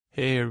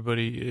Hey,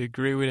 everybody. A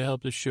great way to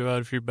help the show out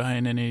if you're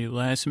buying any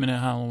last-minute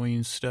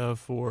Halloween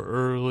stuff or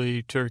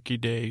early Turkey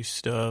Day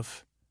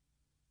stuff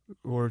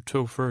or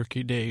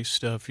Tofurkey Day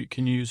stuff. You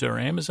can use our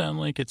Amazon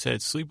link. It's at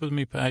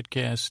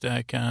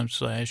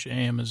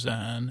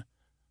sleepwithmepodcast.com/Amazon.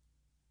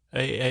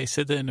 I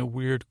said that in a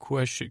weird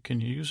question. Can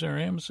you use our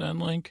Amazon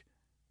link?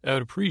 I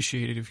would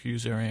appreciate it if you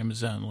use our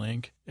Amazon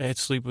link at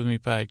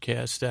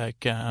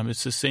sleepwithmepodcast.com.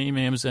 It's the same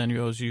Amazon you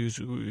always use,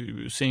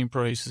 same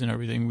prices and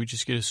everything. We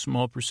just get a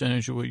small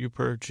percentage of what you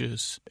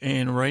purchase.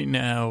 And right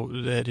now,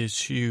 that is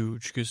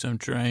huge because I'm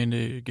trying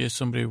to get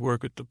somebody to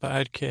work with the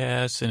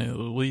podcast, and at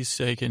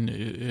least I can,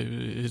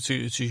 it's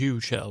a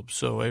huge help.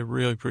 So I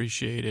really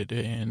appreciate it,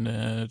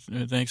 and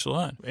thanks a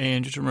lot.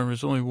 And just remember,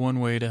 there's only one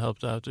way to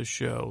help out the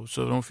show.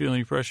 So don't feel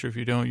any pressure if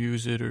you don't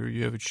use it, or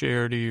you have a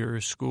charity or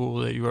a school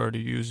that you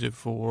already use it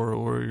for,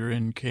 or you're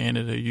in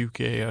Canada,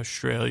 UK,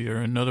 Australia, or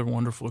another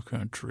wonderful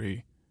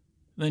country.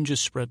 Then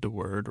just spread the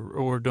word,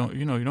 or don't,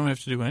 you don't have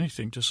to do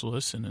anything. Just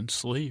listen and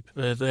sleep.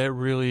 That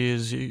really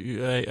is,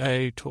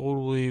 I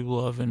totally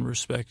love and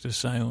respect the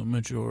silent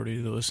majority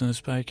that listen to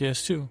this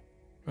podcast too.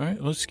 All right,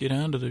 let's get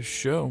on to the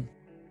show.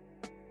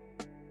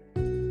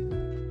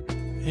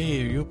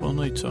 Hey, are you up all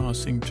night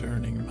tossing,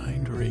 turning,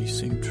 mind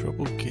racing,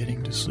 trouble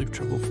getting to sleep,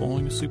 trouble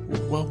falling asleep?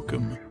 Well,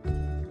 welcome.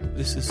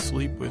 This is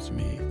Sleep With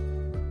Me,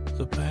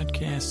 the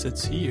podcast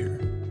that's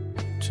here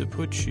to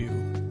put you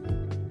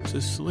to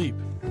sleep.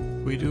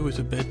 We do it with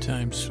a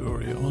bedtime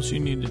story. All you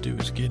need to do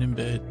is get in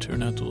bed,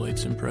 turn out the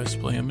lights, and press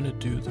play. I'm going to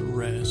do the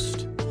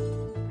rest.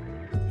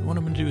 And what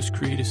I'm going to do is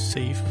create a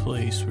safe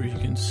place where you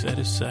can set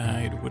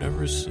aside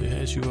whatever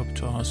has you up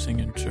tossing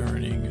and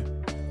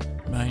turning,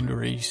 mind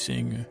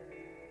racing,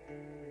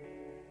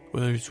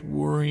 whether it's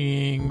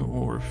worrying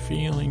or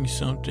feeling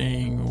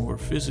something or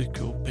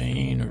physical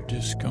pain or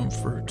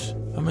discomfort.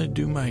 I'm going to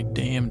do my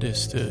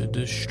damnedest to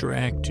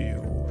distract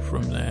you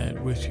from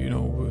that with,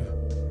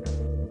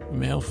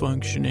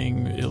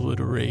 malfunctioning,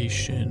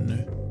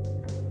 alliteration.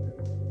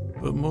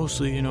 But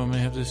mostly, I'm going to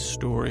have this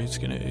story. It's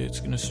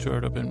gonna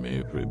start up and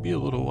it'll be a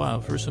little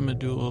while. First, I'm going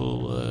to do a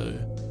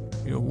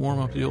little, warm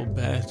up the old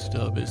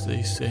bathtub, as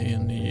they say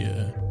in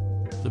the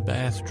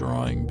bath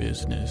drawing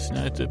business,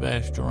 not the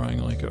bath drawing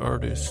like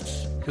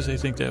artists, because I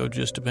think that would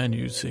just depend.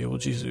 You'd say, well,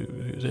 geez,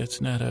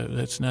 that's not a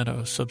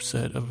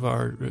subset of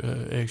art,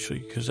 actually,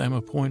 because I'm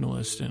a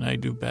pointillist and I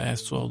do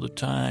baths all the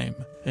time,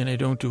 and I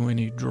don't do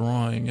any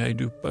drawing. I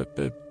do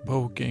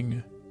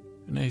poking.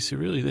 And I say,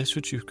 really, that's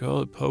what you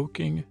call it,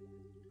 poking?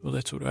 Well,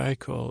 that's what I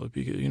call it,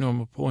 because, I'm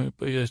a point,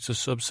 but it's a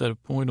subset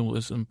of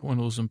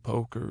pointillism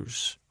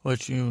pokers.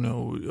 But,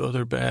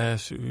 other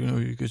baths,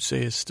 you could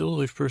say it's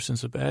still, if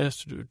person's a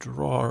bath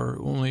drawer,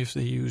 only if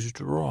they use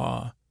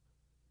draw.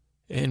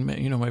 And,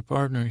 my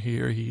partner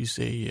here, he's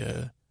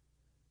a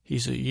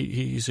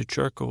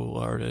charcoal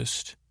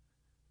artist.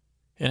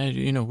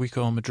 And, we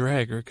call him a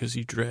dragger because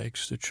he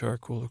drags the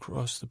charcoal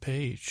across the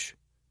page.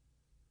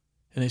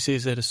 And they say,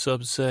 is that a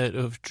subset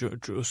of,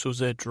 so is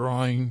that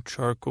drawing,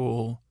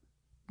 charcoal,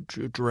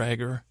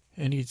 dragger?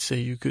 And he'd say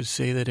you could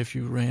say that if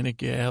you ran a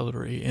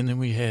gallery. And then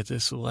we had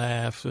this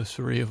laugh, the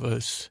three of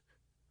us.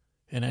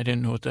 And I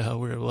didn't know what the hell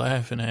we were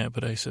laughing at,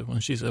 but I said, well,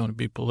 I want to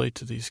be polite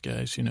to these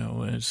guys,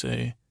 and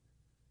say.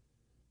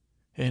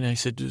 And I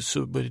said,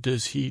 so, but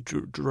does he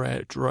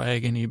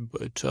drag any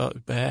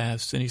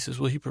baths? And he says,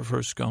 well, he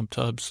prefers scum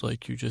tubs,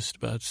 like you just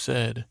about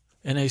said.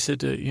 And I said,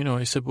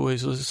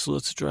 boys,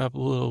 let's drop a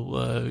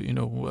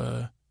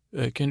little,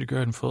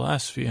 kindergarten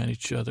philosophy on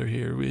each other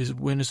here.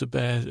 When does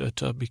a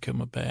tub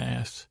become a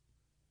bath?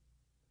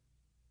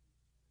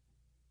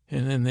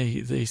 And then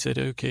they said,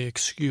 okay,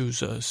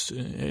 excuse us.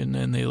 And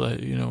then they let,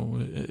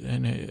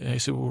 and I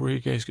said, well, where are you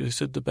guys? They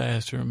said the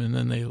bathroom. And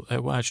then I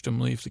watched them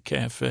leave the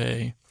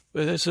cafe.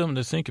 But that's something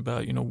to think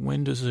about.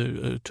 When does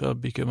a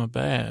tub become a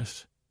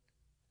bath?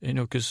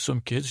 Because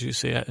some kids, you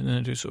say, and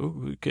then they say,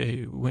 oh,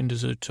 okay, when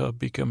does a tub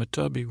become a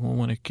tubby? Well,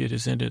 when a kid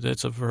is in it,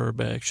 that's a verb,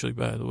 actually,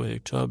 by the way,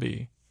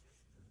 tubby.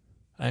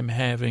 I'm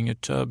having a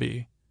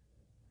tubby.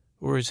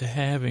 Or is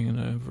having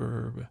a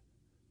verb?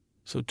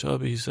 So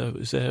tubby, is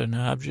that an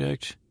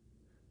object?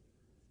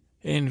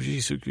 And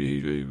geez,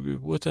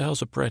 what the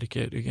hell's a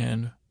predicate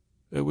again?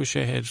 I wish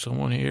I had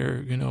someone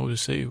here, to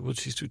say, well,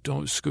 geez,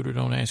 Scooter,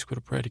 don't ask what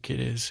a predicate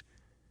is.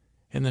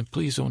 And then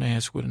please don't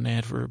ask what an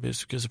adverb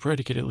is, because a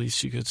predicate, at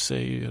least you could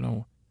say,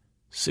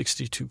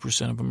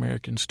 62% of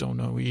Americans don't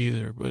know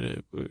either.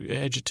 But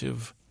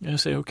adjective, I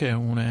say, okay, I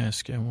won't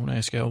ask.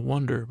 I'll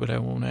wonder, but I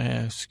won't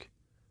ask.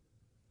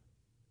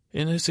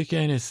 And that's the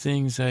kind of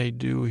things I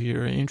do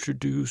here. I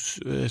introduce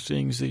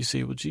things. They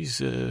say, well,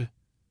 geez,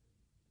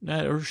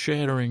 not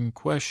earth-shattering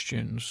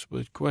questions,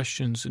 but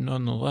questions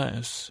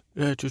nonetheless,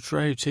 to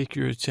try to take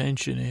your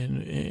attention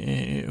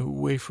and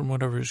away from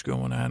whatever's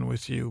going on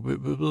with you.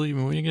 But believe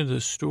me, when you get to the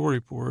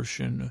story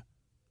portion,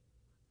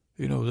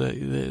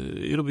 that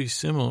it'll be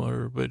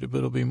similar, but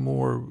it'll be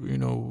more,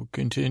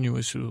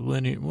 continuous,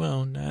 linear.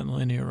 Well, not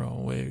linear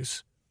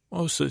always.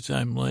 Most of the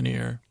time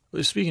linear.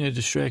 But speaking of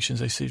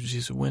distractions, I say,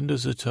 geez, when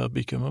does a tub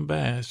become a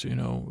bath?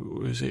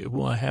 Is it,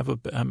 well,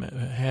 I'm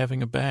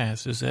having a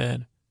bath. Is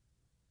that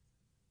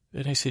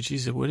And I said,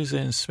 Jesus, what is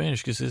that in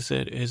Spanish? Because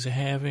is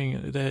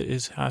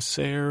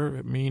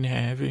hacer mean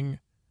having?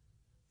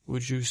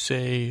 Would you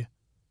say,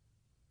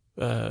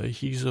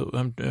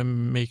 I'm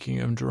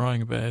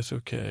drawing a bath.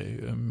 Okay.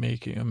 I'm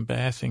bathing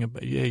a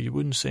bath. Yeah, you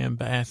wouldn't say I'm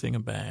bathing a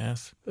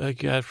bath.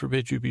 God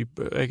forbid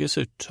I guess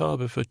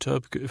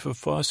if a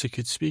faucet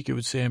could speak, it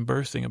would say I'm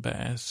birthing a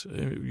bath,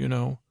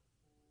 And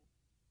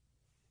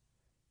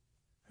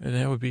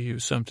that would be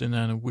something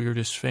on the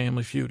weirdest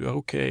Family Feud.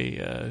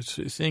 Okay,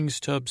 things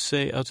Tubbs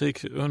say. I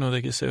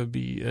guess that would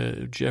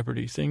be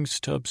Jeopardy. Things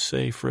Tubbs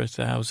say for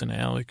 1,000,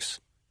 Alex.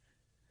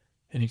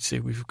 And he'd say,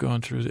 we've gone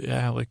through the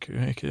Alec.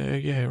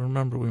 Yeah, I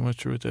remember we went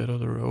through that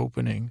other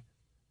opening.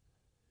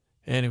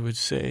 And it would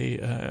say,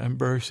 I'm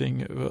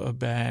birthing a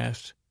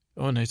bath.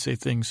 Oh, and I'd say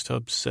things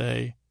Tubbs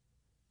say.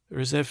 Or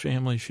is that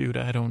Family Feud?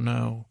 I don't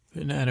know.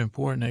 But not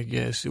important, I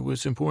guess.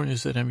 What's important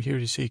is that I'm here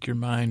to take your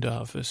mind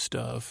off of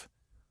stuff.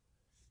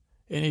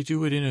 And they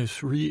do it in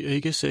I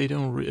guess I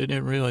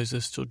didn't realize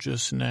this till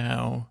just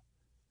now.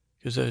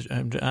 Because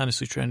I'm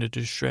honestly trying to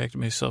distract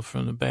myself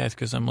from the bath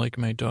because I'm like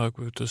my dog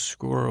with the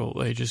squirrel.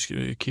 I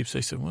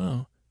said,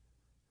 well,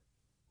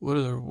 what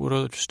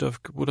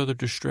other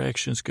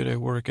distractions could I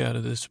work out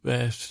of this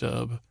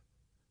bathtub?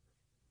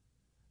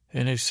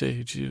 And I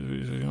say,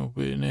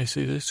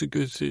 that's a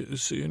good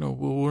thing. Well,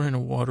 we're in a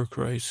water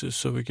crisis,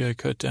 so we got to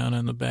cut down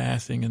on the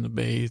bathing and the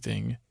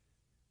bathing.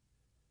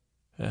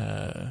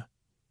 They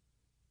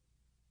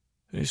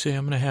say,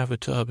 I'm going to have a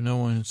tub. No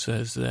one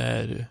says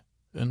that.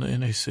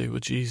 And I say, well,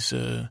 geez,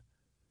 yeah,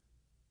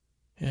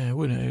 I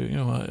wouldn't,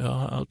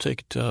 I'll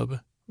take a tub.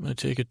 I'm going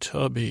to take a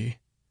tubby,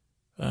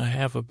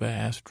 have a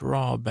bath,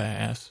 draw a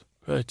bath,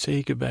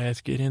 take a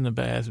bath, get in the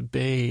bath,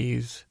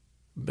 bathe,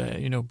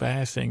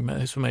 bathing.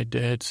 That's what my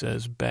dad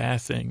says,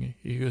 bathing.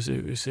 He goes,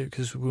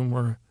 because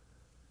when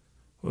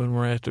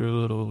we're at their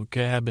little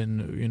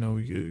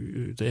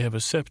cabin, they have a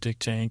septic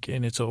tank,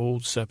 and it's an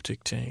old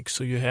septic tank,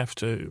 so you have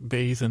to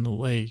bathe in the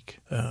lake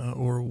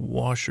or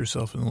wash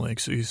yourself in the lake.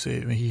 So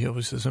he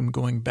always says, I'm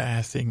going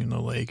bathing in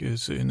the lake.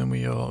 And then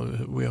we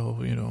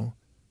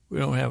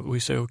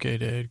say, okay,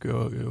 Dad,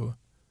 go.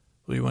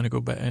 Well, you want to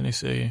go back? And I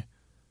say,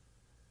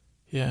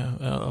 yeah,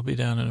 I'll be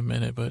down in a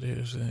minute, but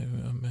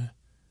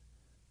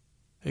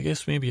I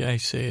guess maybe I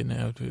say it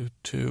now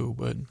too,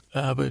 but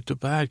the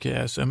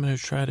podcast, I'm going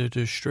to try to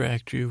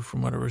distract you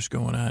from whatever's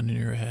going on in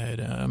your head.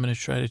 I'm going to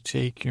try to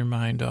take your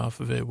mind off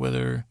of it,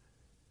 whether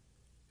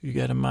you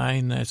got a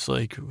mind that's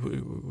like,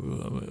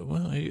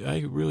 well,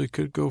 I really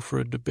could go for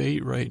a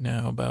debate right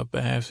now about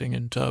bathing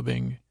and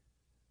tubbing.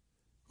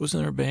 I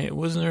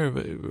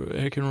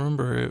can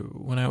remember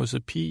when I was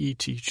a PE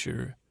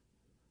teacher,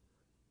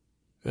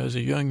 I was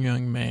a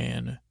young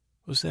man.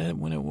 Was that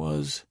when it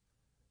was?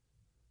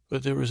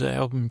 But there was an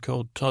album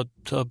called Tub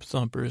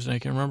Thumpers, and I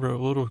can remember a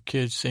little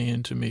kid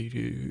saying to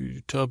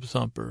me, Tub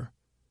Thumper.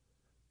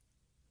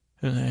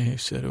 And I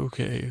said,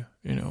 okay,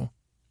 go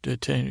to the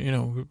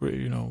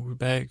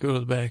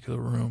back of the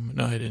room.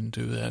 No, I didn't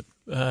do that.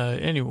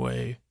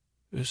 Anyway,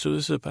 so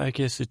this is a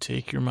podcast to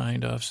take your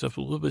mind off stuff,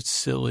 a little bit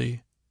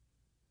silly,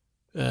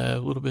 a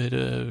little bit,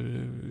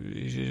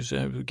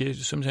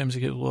 sometimes I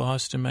get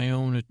lost in my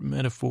own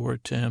metaphor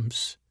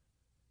attempts.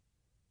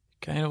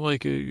 Kind of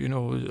like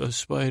a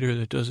spider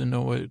that doesn't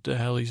know what the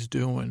hell he's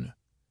doing.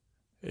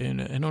 And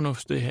I don't know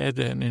if they had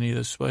that in any of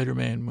the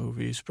Spider-Man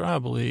movies.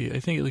 Probably. I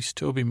think at least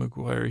Tobey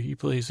Maguire, he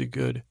plays he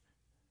could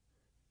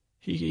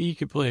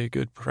play a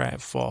good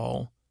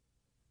pratfall.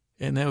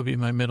 And that would be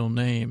my middle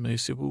name. They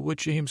said, well, what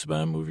James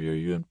Bond movie are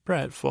you in?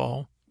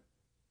 Pratfall.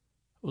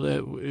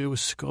 Well, it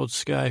was called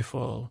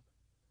Skyfall.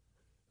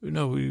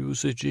 No, it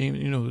was a James,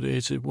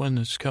 it's one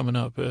that's coming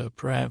up,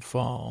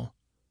 Pratfall.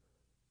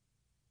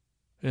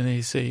 And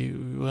they say,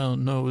 well,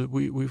 no,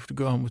 we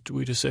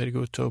decided to go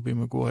with Tobey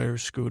Maguire,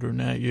 Scooter,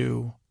 not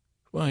you.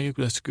 Well,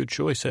 that's a good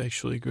choice,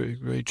 actually.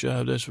 Great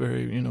job. That's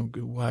very,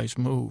 good, wise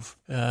move.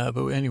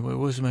 But anyway, what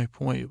was my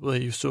point?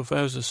 So if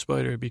I was a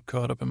spider, I'd be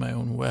caught up in my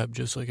own web,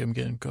 just like I'm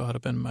getting caught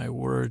up in my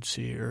words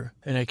here.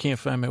 And I can't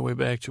find my way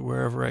back to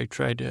wherever I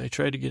tried to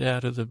get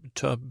out of the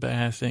tub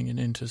bathing and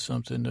into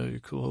something to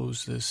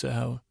close this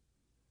out.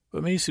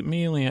 But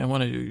mainly, I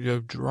want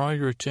to draw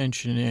your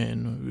attention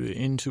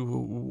into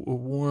a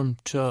warm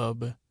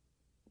tub.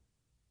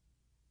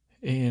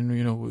 And,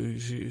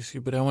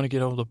 but I want to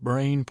get all the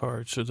brain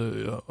parts or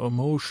the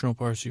emotional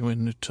parts of you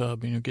in the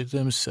tub, get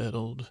them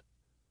settled.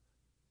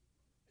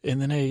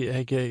 And then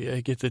I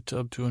get the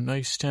tub to a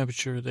nice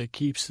temperature that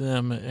keeps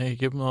them, I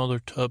give them all their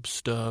tub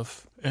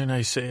stuff. And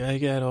I say, I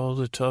got all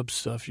the tub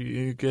stuff.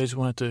 You guys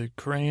want the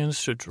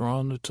crayons to draw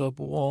on the tub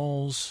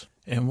walls?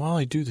 And while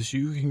I do this,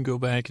 you can go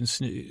back and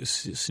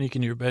sneak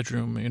into your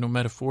bedroom,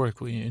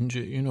 metaphorically, and,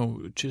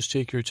 just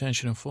take your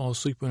attention and fall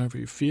asleep whenever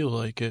you feel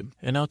like it.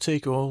 And I'll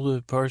take all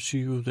the parts of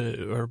you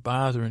that are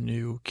bothering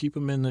you, keep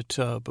them in the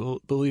tub.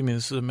 Believe me,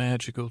 this is a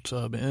magical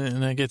tub.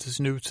 And I get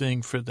this new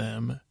thing for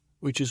them,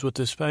 which is what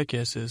this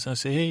podcast is. I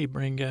say, hey,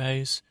 brain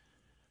guys.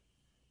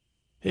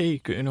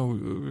 Hey,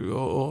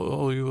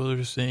 all you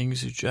other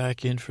things, you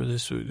jack in for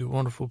this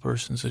wonderful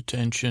person's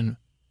attention.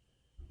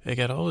 I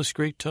got all this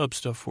great tub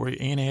stuff for you,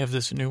 and I have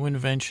this new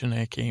invention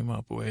I came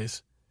up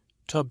with,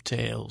 tub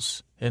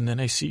tails. And then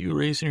I see you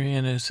raising your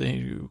hand and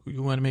saying,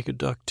 you want to make a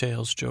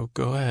DuckTales joke.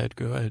 Go ahead,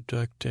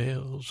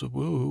 DuckTales,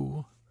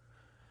 woo.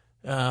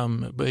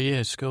 But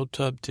yeah, it's called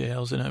Tub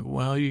Tales, and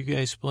while you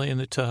guys play in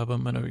the tub,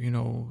 I'm gonna,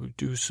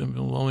 do some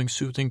lulling,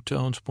 soothing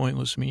tones,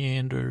 pointless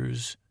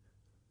meanders,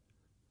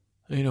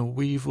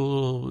 weave a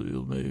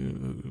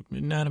little,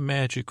 not a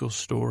magical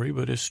story,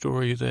 but a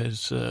story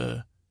that's,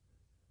 it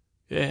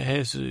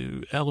has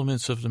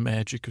elements of the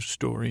magic of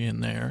story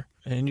in there.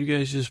 And you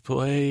guys just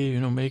play,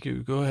 make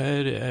it, go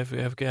ahead.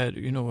 I've got,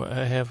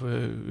 I have,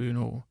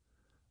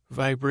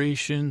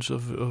 vibrations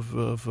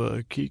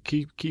of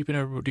keeping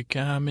everybody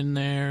calm in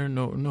there.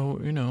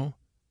 No.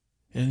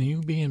 And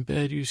you be in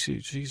bed,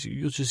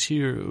 you'll just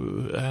hear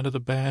out of the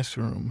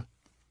bathroom.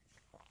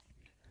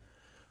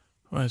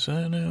 What's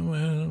that?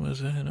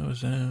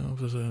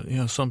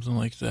 Something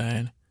like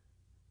that.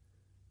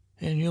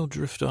 And you'll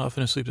drift off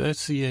into sleep.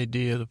 That's the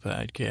idea of the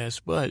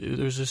podcast. But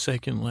there's a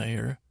second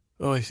layer.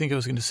 Oh, I think I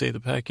was going to say the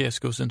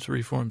podcast goes in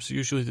three forms.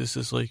 Usually this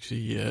is like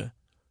the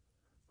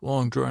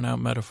long, drawn-out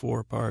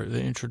metaphor part,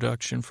 the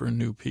introduction for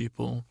new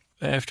people.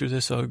 After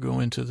this, I'll go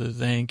into the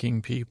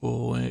thanking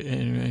people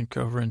and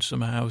covering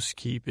some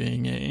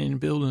housekeeping and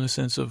building a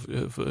sense of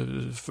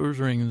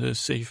furthering the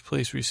safe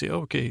place where you say,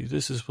 okay,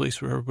 this is a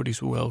place where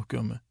everybody's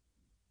welcome.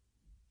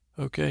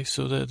 Okay,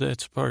 so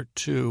that's part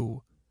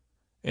two.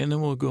 And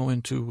then we'll go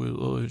into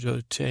a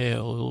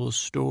tale, a little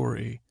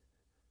story.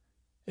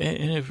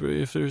 And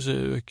if there's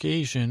an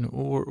occasion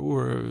or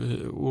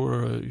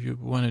you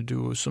want to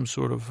do some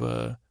sort of,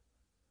 what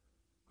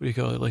do you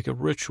call it, like a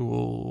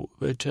ritual,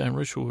 bedtime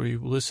ritual where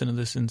you listen to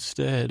this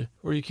instead,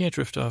 or you can't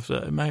drift off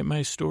that,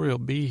 my story will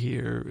be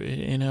here,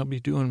 and I'll be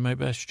doing my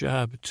best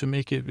job to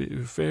make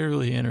it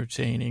fairly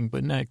entertaining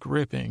but not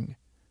gripping.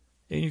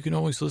 And you can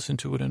always listen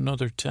to it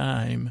another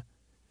time,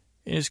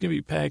 and it's going to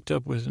be packed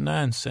up with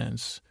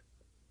nonsense.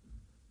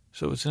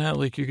 So it's not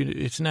like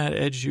it's not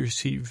edge of your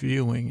seat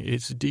viewing.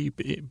 It's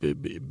deep,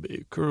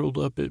 curled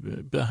up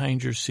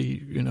behind your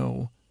seat,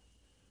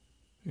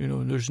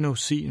 there's no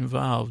seat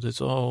involved. It's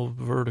all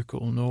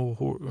vertical,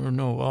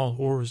 all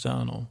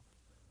horizontal.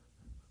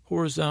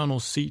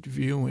 Horizontal seat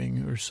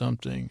viewing or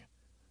something.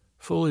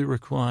 Fully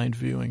reclined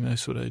viewing,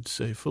 that's what I'd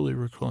say, fully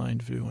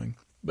reclined viewing.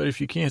 But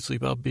if you can't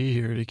sleep, I'll be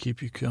here to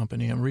keep you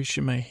company. I'm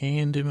reaching my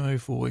hand and my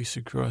voice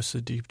across the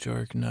deep,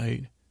 dark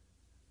night.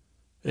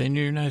 And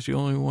you're not the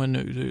only one.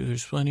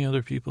 There's plenty of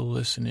other people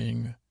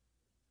listening.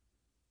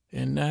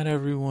 And not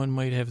everyone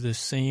might have the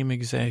same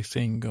exact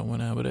thing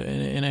going on. But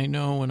and I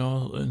know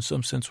in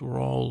some sense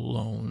we're all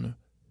alone.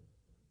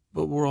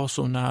 But we're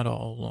also not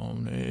all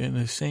alone. In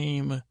the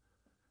same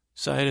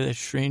side of that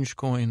strange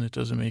coin that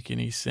doesn't make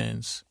any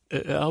sense.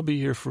 I'll be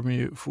here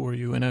for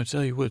you. And I'll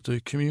tell you what, the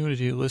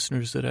community of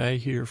listeners that I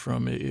hear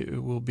from,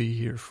 it will be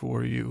here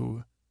for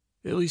you.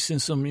 At least in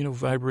some,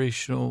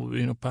 vibrational,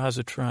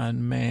 positron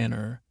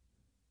manner.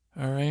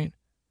 All right?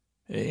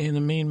 And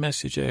the main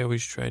message I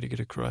always try to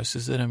get across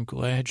is that I'm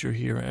glad you're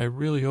here. I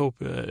really hope,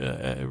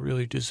 I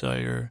really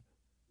desire,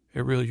 I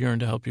really yearn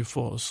to help you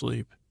fall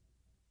asleep.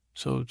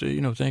 So,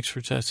 thanks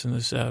for testing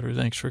this out, or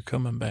thanks for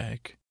coming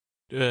back.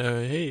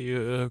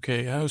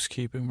 Okay,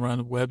 housekeeping. We're on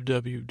the web,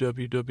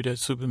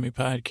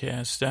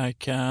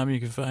 www.sleepwithmepodcast.com. You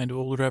can find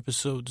older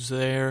episodes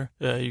there.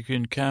 You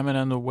can comment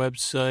on the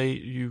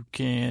website. You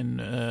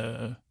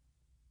can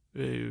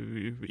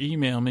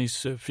email me,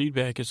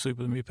 feedback at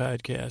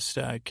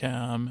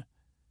sleepwithmepodcast.com.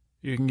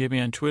 You can get me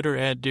on Twitter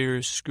at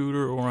Dearest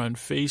Scooter, or on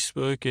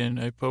Facebook, and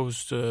I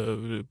post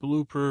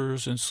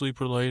bloopers and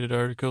sleep-related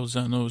articles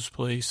on those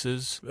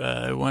places.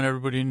 I want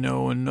everybody to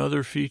know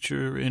another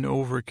feature in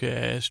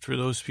Overcast for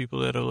those people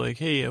that are like,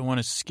 hey, I want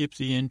to skip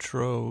the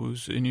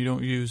intros, and you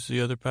don't use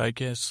the other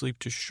podcast, Sleep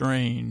to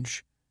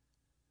Strange.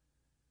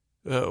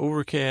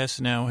 Overcast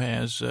now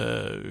has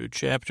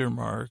chapter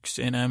marks,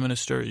 and I'm going to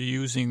start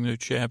using the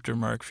chapter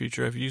mark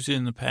feature. I've used it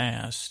in the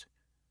past.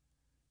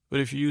 But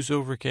if you use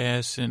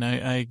Overcast, and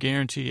I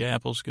guarantee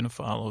Apple's going to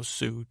follow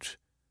suit,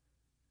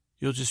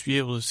 you'll just be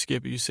able to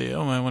skip it. You say,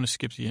 oh, I want to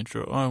skip the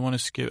intro. Oh, I want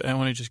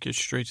to just get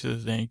straight to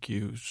the thank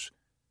yous.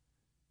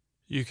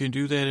 You can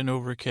do that in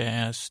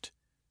Overcast.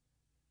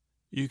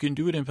 You can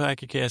do it in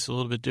Pocket Cast a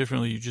little bit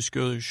differently. You just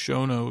go to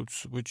show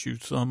notes, which you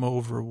thumb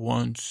over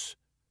once,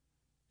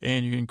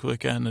 and you can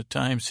click on the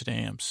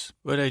timestamps.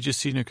 But I just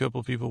seen a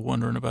couple people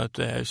wondering about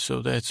that,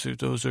 so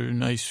those are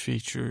nice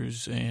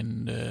features,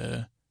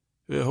 and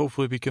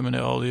hopefully becoming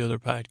all the other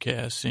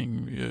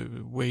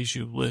podcasting ways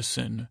you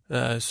listen.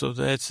 So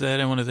that's that.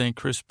 I want to thank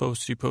Chris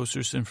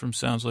Posterson from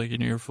Sounds Like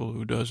an Earful,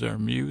 who does our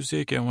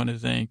music. I want to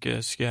thank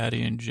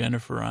Scotty and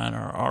Jennifer on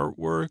our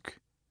artwork.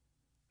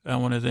 I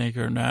want to thank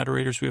our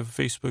moderators. We have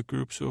Facebook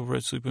groups over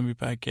at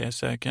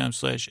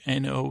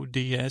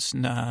sleepwithmepodcast.com/NODS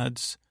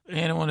nods.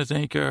 And I want to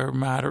thank our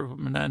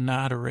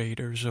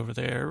moderators over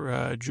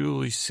there,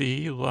 Julie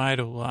C., Lie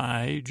to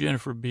Lie,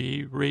 Jennifer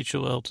B.,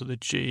 Rachel L. to the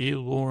G.,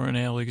 Lauren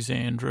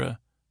Alexandra,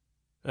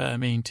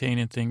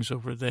 maintaining things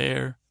over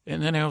there.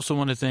 And then I also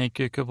want to thank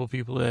a couple of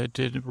people that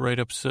did write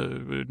up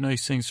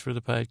nice things for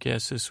the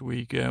podcast this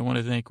week. I want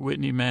to thank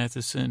Whitney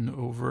Matheson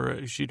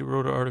she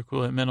wrote an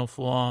article at Mental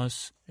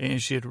Floss, and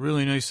she had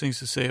really nice things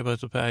to say about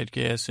the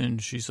podcast,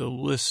 and she's a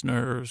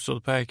listener. So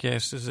the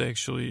podcast is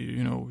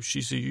actually,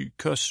 she's a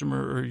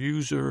customer or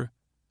user,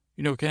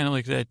 kind of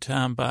like that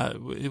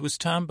it was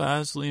Tom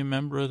Bosley, a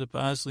member of the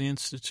Bosley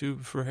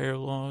Institute for Hair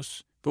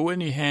Loss. But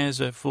Whitney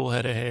has a full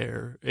head of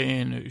hair,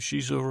 and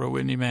she's over at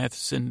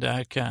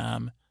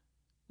WhitneyMatheson.com.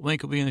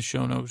 Link will be in the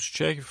show notes.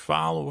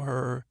 Follow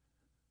her.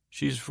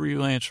 She's a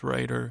freelance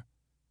writer.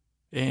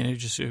 And I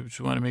just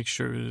want to make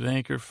sure to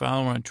thank her.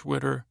 Follow her on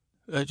Twitter.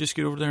 Just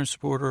get over there and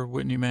support her,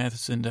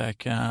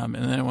 WhitneyMatheson.com.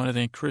 And then I want to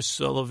thank Chris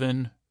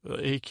Sullivan,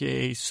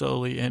 a.k.a.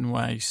 Sully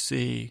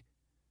NYC.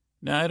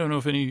 Now, I don't know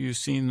if any of you have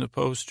seen the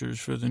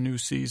posters for the new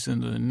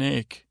season of The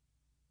Nick.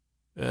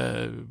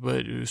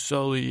 But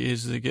Sully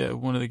is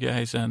one of the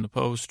guys on the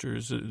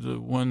posters,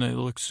 the one that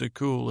looks the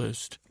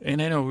coolest.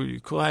 And I know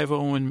Clive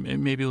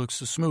Owen maybe looks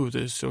the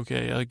smoothest.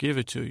 Okay, I'll give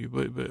it to you.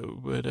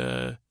 But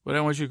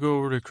I want you to go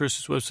over to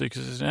Chris's website,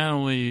 because not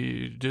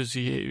only does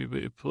he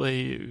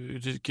play,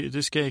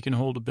 this guy can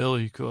hold a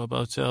billy club,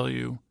 I'll tell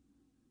you.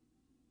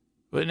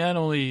 But not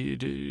only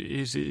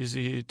is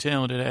he a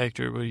talented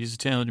actor, but he's a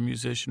talented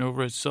musician.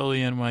 Over at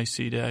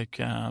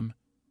SullyNYC.com.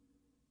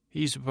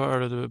 He's a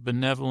part of the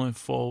Benevolent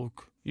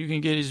Folk. You can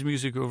get his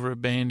music over at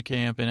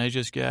Bandcamp, and I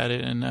just got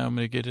it, and now I'm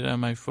going to get it on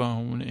my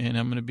phone,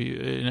 and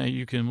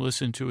you can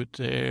listen to it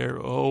there.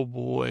 Oh,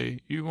 boy.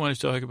 You want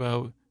to talk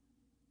about,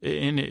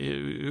 and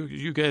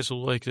you guys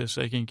will like this,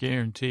 I can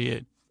guarantee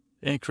it.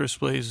 And Chris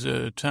plays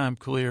Tom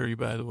Cleary,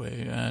 by the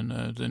way,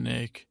 on The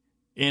Nick.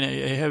 And I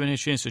haven't had a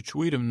chance to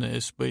tweet him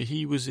this, but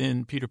he was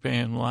in Peter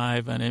Pan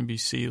Live on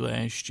NBC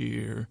last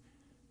year.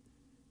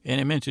 And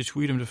I meant to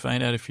tweet him to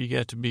find out if he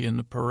got to be in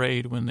the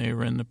parade when they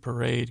were in the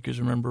parade, because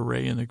remember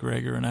Ray and the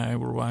Gregor and I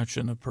were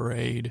watching the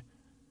parade.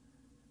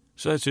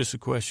 So that's just a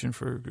question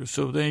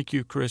so thank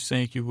you, Chris.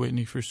 Thank you,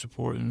 Whitney, for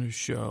supporting the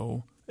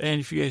show. And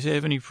if you guys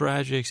have any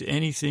projects,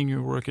 anything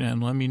you're working on,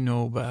 let me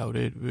know about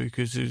it,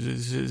 because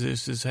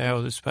this is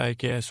how this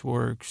podcast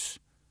works,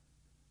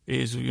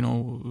 is,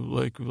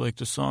 like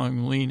the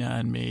song Lean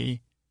On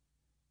Me.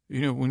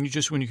 When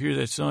you hear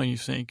that song, you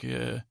think,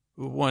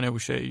 one, I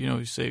wish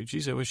you say,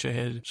 geez, I wish I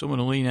had someone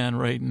to lean on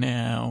right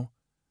now.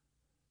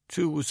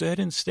 Two, was that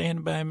in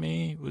Stand By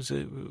Me? Was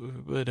it,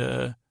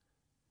 and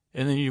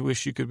then you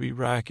wish you could be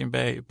rocking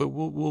back. But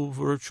we'll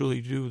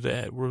virtually do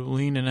that. We're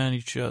leaning on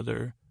each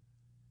other.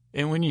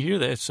 And when you hear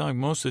that song,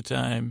 most of the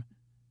time,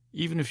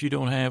 even if you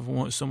don't have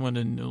someone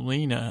to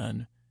lean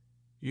on,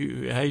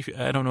 I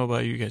don't know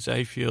about you guys,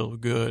 I feel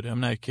good.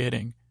 I'm not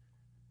kidding.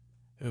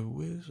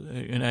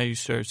 And I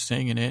start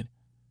singing it.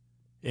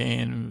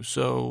 And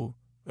so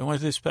I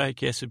want this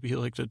podcast to be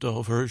like the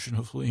dull version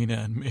of Lean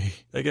On Me.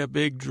 I got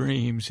big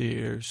dreams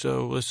here,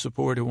 so let's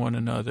support one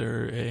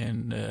another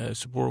and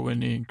support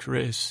Wendy and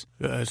Chris.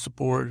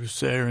 Support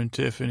Sarah and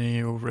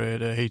Tiffany over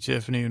at Hey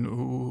Tiffany and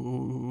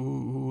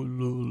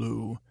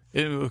Lulu.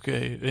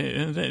 Okay,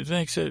 and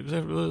thanks.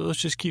 Let's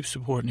just keep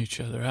supporting each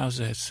other. How's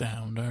that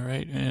sound? All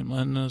right, and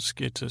let's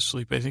get to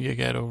sleep. I think I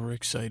got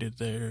overexcited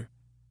there,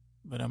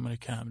 but I'm going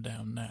to calm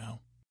down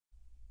now.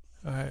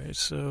 All right,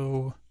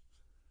 so...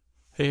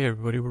 Hey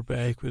everybody, we're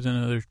back with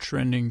another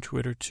Trending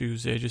Twitter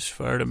Tuesday. I just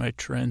fired up my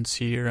trends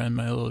here on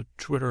my little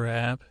Twitter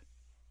app.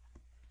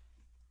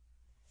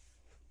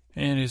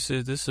 And it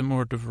said this is a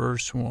more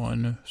diverse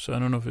one. So I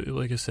don't know if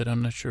like I said,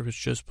 I'm not sure if it's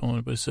just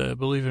pulling, but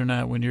believe it or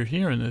not, when you're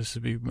hearing this,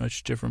 it'd be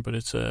much different. But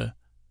it's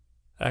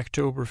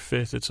October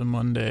 5th. It's a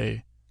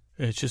Monday.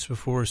 It's just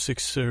before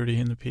 6:30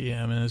 in the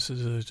p.m. And this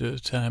is the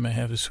time I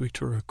have this week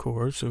to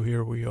record. So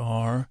here we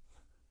are.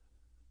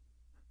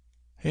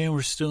 And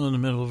we're still in the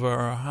middle of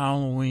our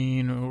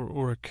Halloween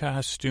or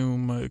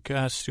costuming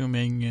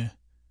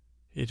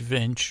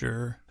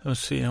adventure. Let's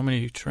see how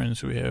many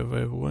trends we have. I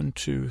have 1,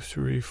 2,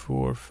 3,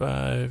 4,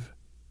 5,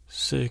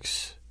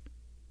 6,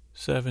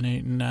 7,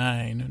 8,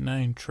 9.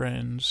 9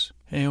 trends.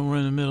 And we're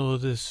in the middle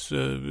of this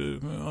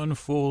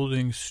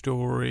unfolding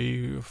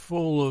story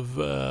full of,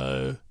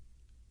 like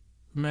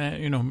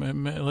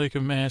a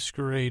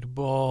masquerade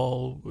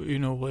ball,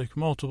 like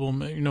multiple,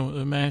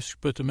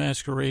 but the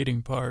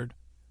masquerading part.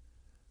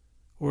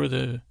 Or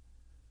they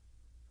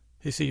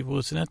say, well,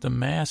 it's not the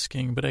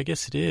masking, but I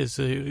guess it is.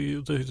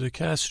 The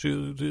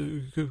costume,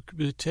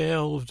 the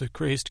tale of the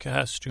crazed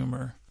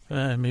costumer.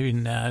 Maybe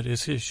not. It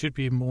should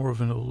be more of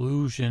an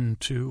allusion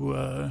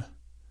to,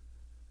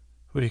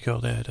 what do you call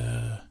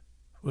that?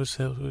 What's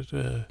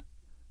that?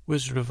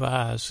 Wizard of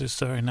Oz.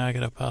 Sorry, now I got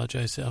to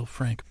apologize to L.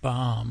 Frank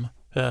Baum.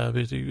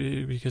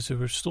 Because they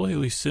were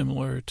slightly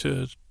similar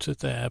to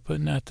that, but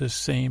not the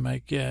same,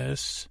 I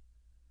guess.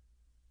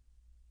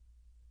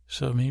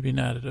 So maybe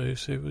not. I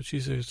say, well,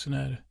 geez, it's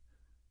not.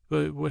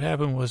 But what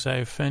happened was I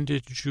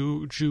offended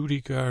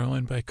Judy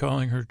Garland by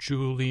calling her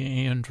Julie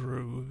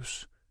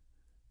Andrews.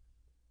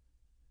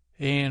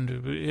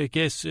 And I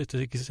guess at the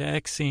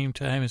exact same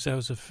time as I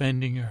was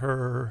offending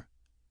her,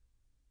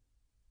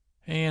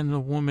 And the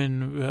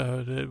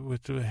woman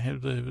with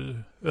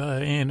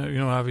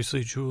and,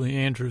 obviously Julie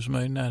Andrews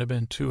might not have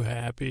been too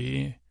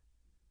happy.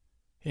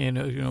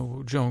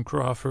 And, Joan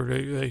Crawford,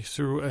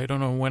 I don't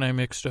know when I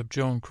mixed up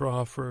Joan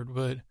Crawford,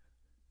 but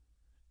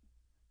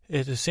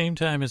at the same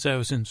time as I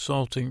was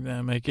insulting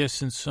them, I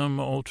guess in some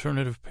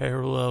alternative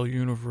parallel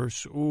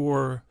universe,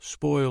 or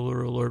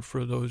spoiler alert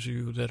for those of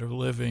you that are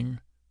living,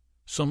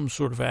 some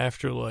sort of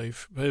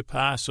afterlife,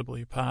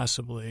 possibly,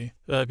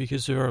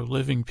 because there are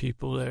living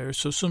people there.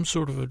 So some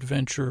sort of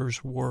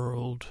adventurer's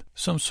world,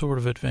 some sort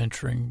of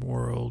adventuring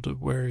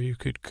world where you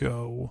could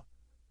go.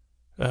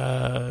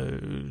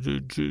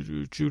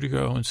 Judy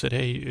Garland said,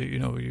 hey,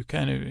 you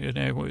kind of,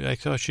 and I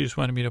thought she just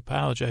wanted me to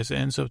apologize. It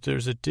ends up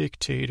there's a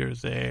dictator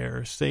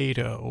there,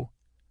 Thato,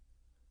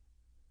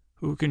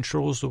 who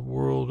controls the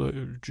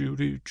world.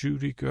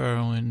 Judy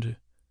Garland,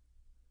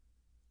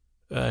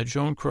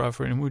 Joan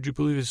Crawford, and would you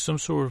believe it's some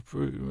sort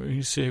of,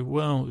 you say,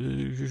 well,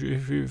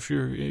 if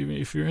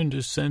you're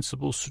into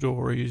sensible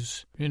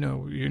stories,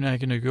 you're not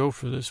going to go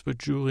for this, but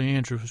Julie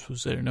Andrews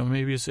was there. Now,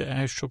 maybe it's an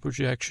astral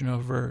projection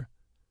of her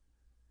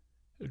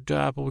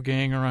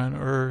doppelganger on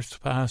Earth,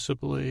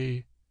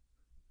 possibly,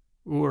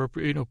 or,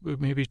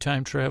 maybe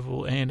time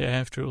travel and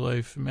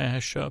afterlife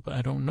mashup.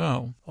 I don't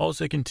know. All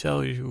I can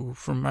tell you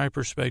from my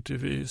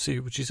perspective is,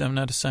 I'm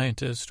not a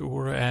scientist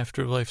or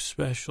afterlife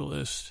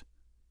specialist.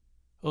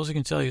 All I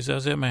can tell you is I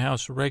was at my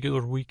house a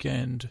regular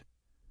weekend.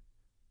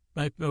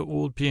 My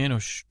old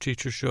piano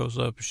teacher shows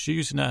up.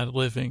 She's not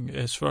living,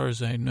 as far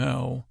as I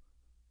know.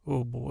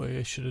 Oh, boy,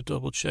 I should have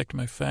double-checked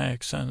my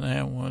facts on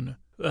that one.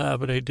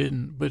 But I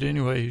didn't. But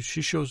anyway,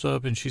 she shows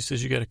up and she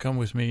says, you got to come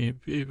with me.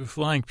 A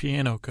flying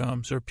piano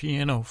comes, our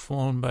piano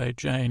flown by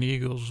giant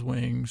eagle's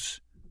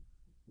wings.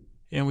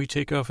 And we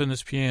take off in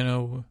this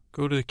piano,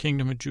 go to the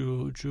kingdom of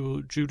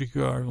Judy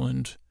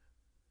Garland,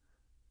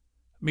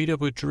 meet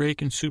up with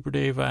Drake and Super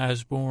Dave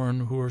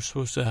Osborne, who are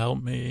supposed to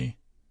help me.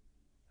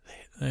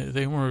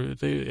 They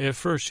weren't, at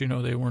first,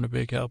 they weren't a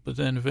big help, but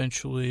then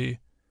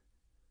eventually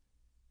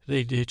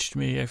they ditched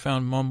me. I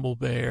found Mumble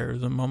Bear,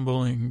 the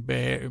mumbling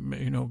bear,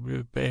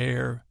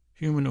 bear,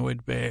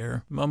 humanoid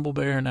bear. Mumble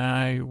Bear and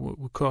I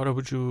caught up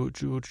with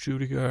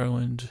Judy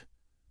Garland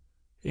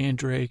and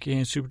Drake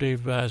and Super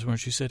Dave Osborne.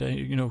 She said,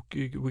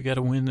 we got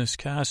to win this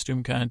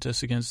costume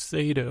contest against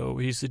Thato.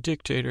 He's the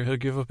dictator. He'll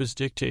give up his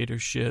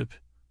dictatorship.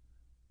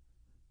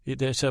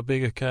 That's how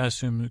big a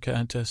costume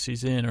contest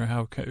he's in, or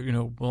how,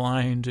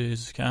 blind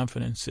his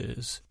confidence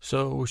is.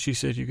 So she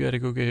said, you got to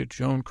go get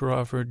Joan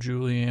Crawford,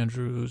 Julie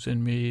Andrews,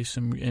 and me,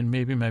 and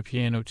maybe my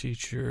piano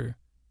teacher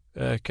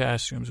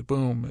costumes.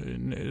 Boom.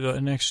 In the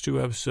next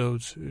 2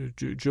 episodes,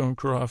 Joan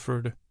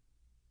Crawford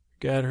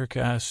got her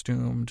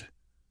costumed,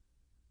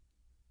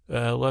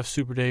 left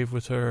Super Dave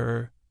with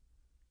her.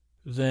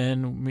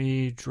 Then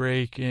me,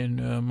 Drake, and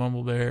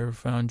Mumble Bear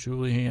found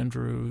Julie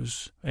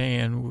Andrews,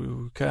 and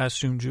we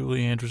costumed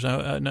Julie Andrews.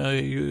 No,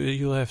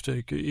 you'll have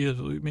to,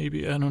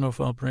 maybe, I don't know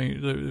if I'll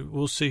bring,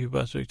 we'll see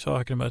about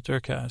talking about their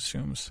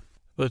costumes.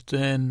 But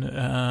then,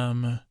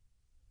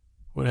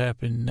 what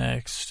happened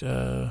next?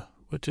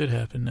 What did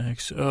happen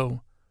next?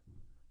 Oh,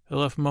 I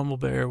left Mumble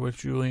Bear with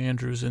Julie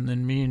Andrews, and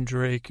then me and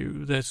Drake,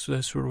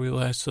 that's where we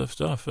last left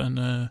off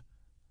on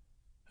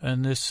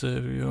this,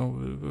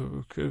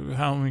 Halloween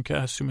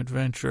costume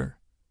adventure.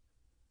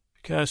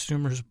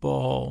 Costumer's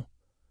Ball.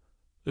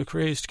 The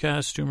crazed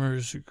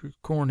costumers,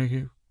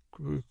 corny,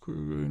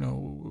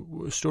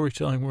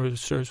 storytelling word that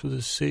starts with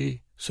a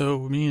C.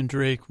 So me and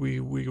Drake,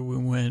 we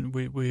went,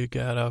 we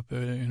got up,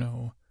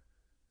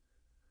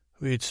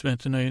 we had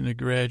spent the night in the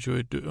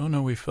graduate,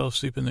 we fell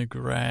asleep in the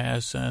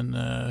grass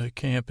on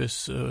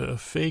campus, a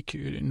fake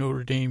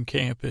Notre Dame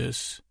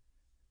campus.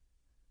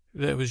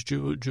 That was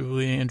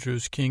Julie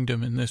Andrews'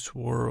 kingdom in this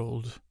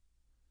world.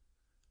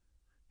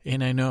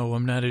 And I know,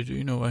 I'm not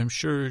I'm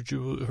sure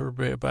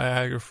her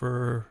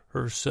biographer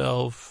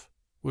herself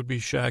would be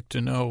shocked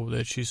to know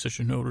that she's such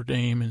a Notre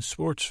Dame and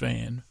sports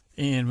fan.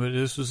 But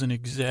this was an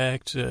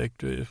exact, I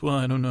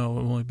don't know,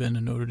 I've only been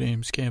to Notre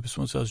Dame's campus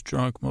once. I was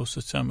drunk most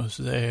of the time I was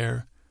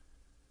there.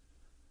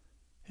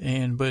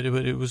 But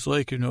it was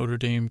like a Notre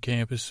Dame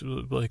campus,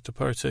 like the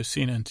parts I've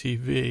seen on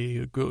TV.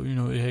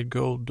 It had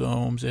gold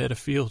domes. It had a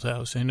field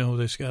house. I know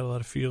there's got a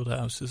lot of field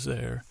houses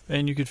there.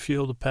 And you could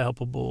feel the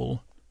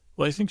palpable.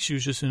 Well, I think she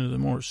was just into the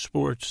more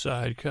sports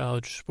side,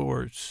 college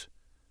sports.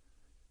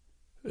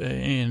 But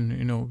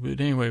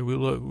anyway,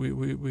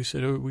 we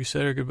said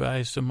our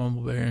goodbyes to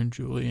Mumble Bear and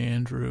Julie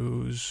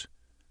Andrews,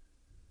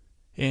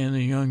 and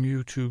the young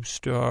YouTube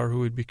star who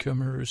would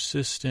become her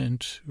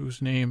assistant,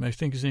 I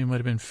think his name might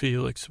have been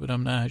Felix, but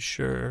I'm not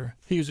sure.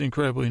 He was an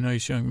incredibly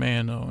nice young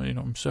man, though.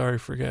 I'm sorry I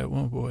forgot.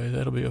 Oh, boy,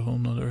 that'll be a whole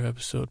nother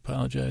episode,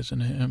 apologizing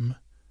to him.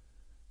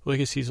 Well, I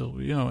guess he's,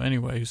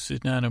 anyway, it's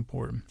not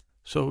important.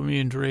 So me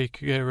and Drake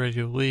got ready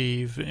to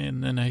leave,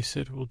 and then I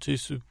said,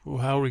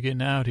 how are we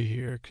getting out of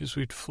here? Because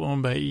we'd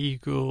flown by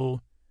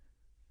Eagle.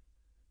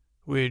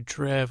 We had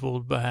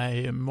traveled by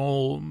a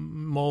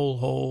mole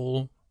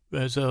hole,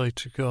 as I like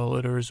to call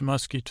it, or as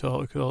Muskie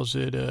calls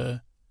it,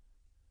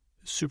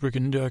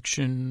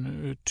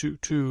 superconduction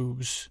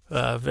tubes,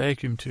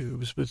 vacuum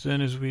tubes. But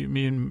then as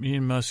me and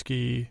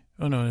Muskie,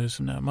 oh no, it's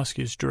not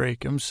Muskie, it's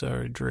Drake. I'm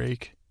sorry,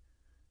 Drake.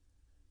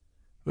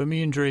 But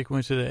me and Drake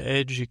went to the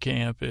edge of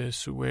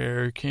campus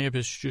where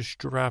campus just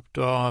dropped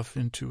off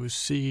into a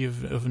sea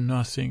of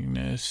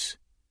nothingness.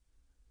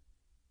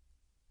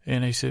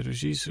 And I said,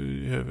 "Geez,"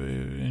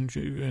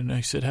 and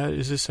I said,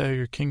 "Is this how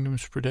your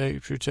kingdom's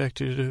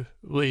protected,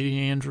 Lady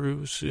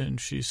Andrews?"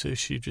 And she said,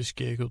 she just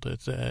giggled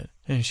at that.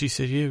 And she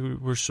said, "Yeah,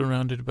 we're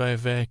surrounded by a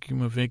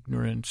vacuum of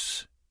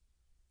ignorance."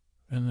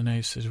 And then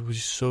I said,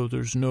 "So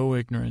there's no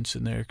ignorance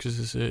in there because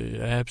it's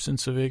an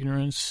absence of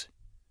ignorance?"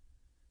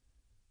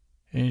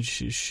 And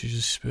she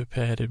just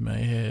patted my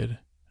head.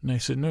 And I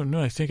said,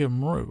 no, I think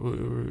I'm right.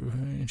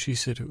 And she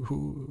said,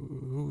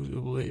 I'm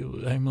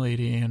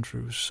Lady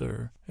Andrews,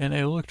 sir. And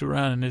I looked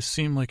around, and it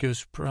seemed like it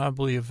was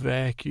probably a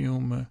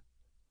vacuum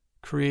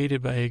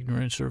created by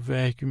ignorance, or a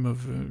vacuum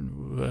of,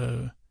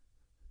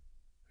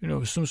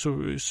 some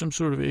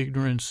sort of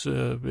ignorance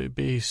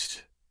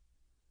based.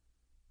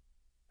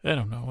 I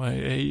don't know.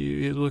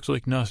 It looked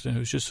like nothing. It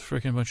was just a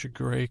freaking bunch of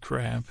gray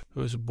crap. It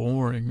was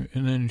boring.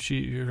 And then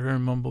her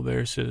Mumble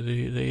Bear said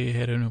they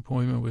had an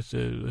appointment with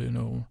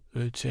the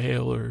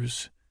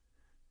tailors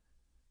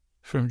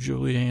from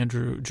Judy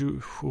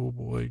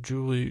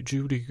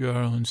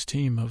Garland's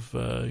team of,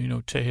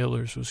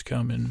 tailors was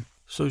coming.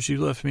 So she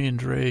left me and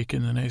Drake,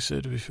 and then I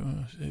said,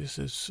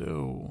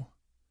 so,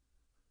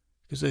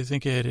 because I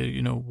think I had,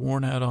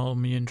 worn out all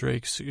me and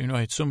Drake's, I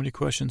had so many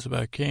questions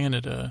about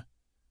Canada.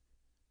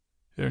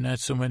 There are not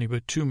so many,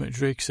 but too many.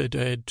 Drake said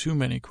I had too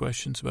many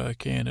questions about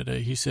Canada.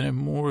 He said I'm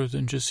more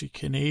than just a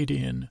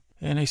Canadian.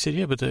 And I said,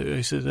 yeah, but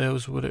I said that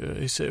was what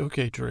I said.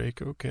 Okay,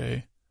 Drake,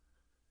 okay.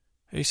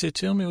 I said,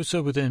 tell me what's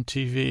up with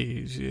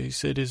MTV. He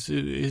said, is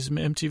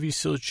MTV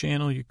still a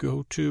channel you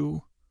go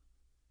to?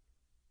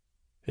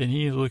 And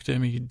he looked at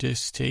me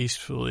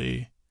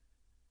distastefully.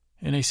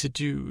 And I said,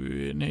 do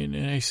you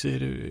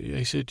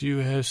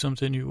have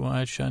something you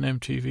watch on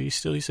MTV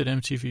still? He said,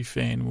 MTV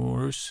Fan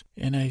Wars.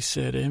 And I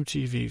said,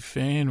 MTV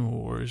Fan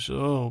Wars?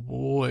 Oh,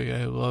 boy,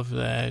 I love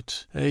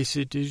that. I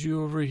said, did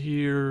you ever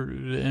hear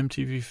the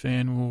MTV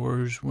Fan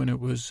Wars when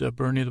it was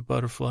Bernie the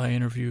Butterfly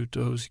interviewed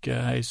those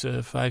guys,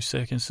 5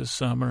 Seconds of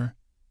Summer?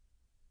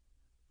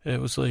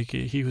 It was like,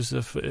 it was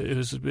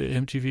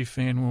MTV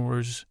Fan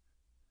Wars.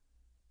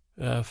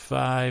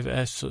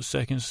 5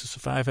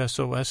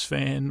 SOS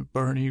fan,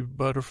 Bernie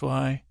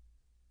Butterfly,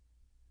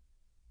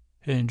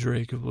 and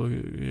Drake.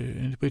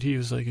 But he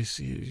was like,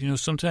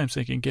 sometimes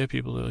they can get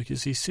people like,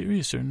 is he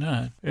serious or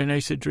not? And I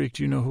said, Drake,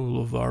 do you know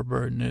who LeVar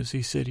Burton is?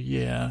 He said,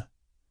 yeah.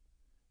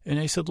 And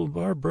I said,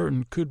 LeVar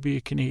Burton could be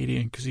a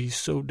Canadian because he's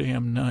so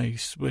damn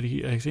nice, but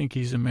I think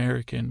he's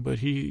American, but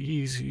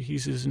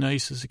he's as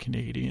nice as a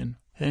Canadian.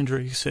 And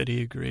Drake said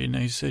he agreed, and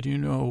I said,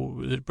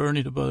 that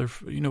Bernie the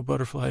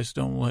butterflies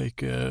don't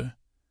like, I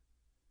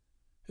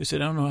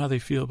said, I don't know how they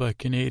feel about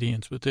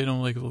Canadians, but they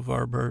don't like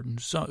LeVar Burton,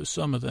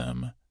 some of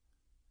them.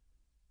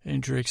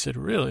 And Drake said,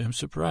 really? I'm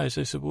surprised.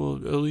 I said,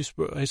 well,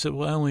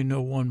 I only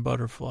know one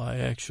butterfly,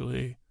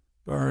 actually,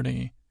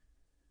 Bernie.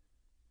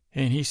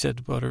 And he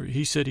said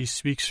he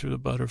speaks for the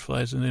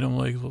butterflies, and they don't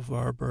like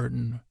LeVar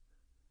Burton.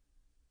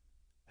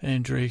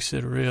 And Drake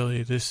said,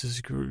 really, this is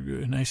good.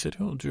 And I said,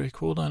 oh, Drake,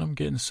 hold on, I'm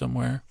getting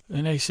somewhere.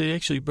 And I said,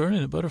 actually, Bernie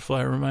the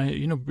Butterfly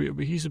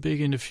he's big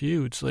into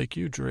feuds like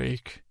you,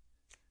 Drake.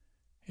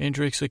 And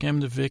Drake's like, I'm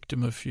the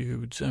victim of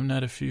feuds. I'm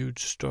not a feud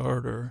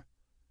starter.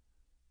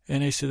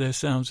 And I said,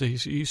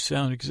 you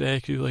sound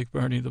exactly like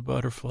Bernie the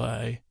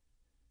Butterfly.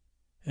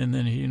 And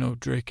then,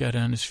 Drake got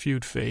on his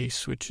feud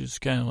face, which is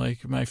kind of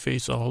like my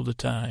face all the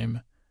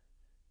time.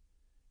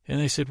 And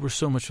they said, we're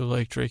so much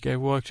alike, Drake. I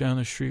walk down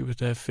the street with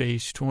that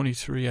face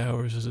 23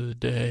 hours of the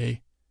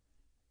day.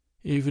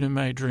 Even in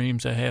my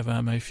dreams, I have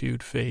on my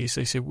feud face.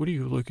 I said, what do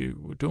you look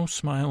at? Don't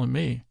smile at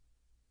me.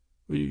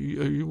 Are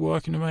you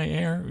walking in my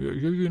air?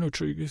 You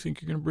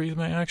think you're going to breathe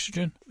my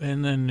oxygen?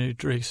 And then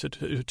Drake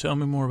said, tell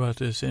me more about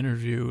this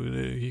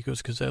interview. He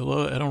goes, because I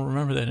don't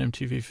remember that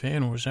MTV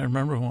Fan Wars. I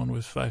remember one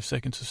with 5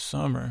 Seconds of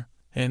Summer.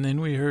 And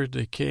then we heard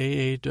the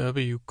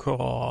KAW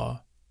caw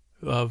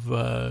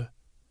of...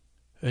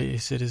 I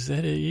said, is that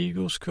an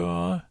eagle's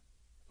caw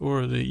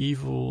or the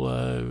evil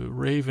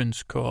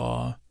raven's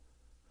caw?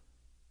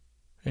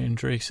 And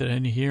Drake said, I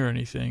didn't hear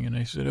anything. And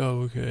I said,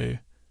 oh, okay.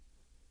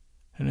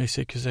 And I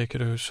said, because I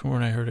could have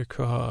sworn I heard a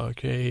caw,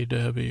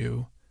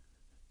 K-A-W.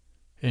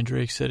 And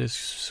Drake said, it's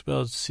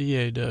spelled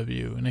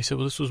C-A-W. And I said,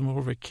 well, this was more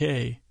of a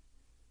K,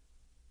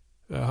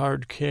 a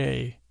hard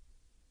K.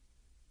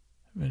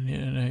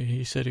 And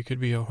he said it could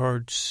be a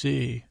hard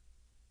C,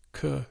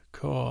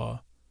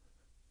 caw.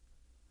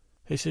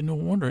 I said, no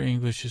wonder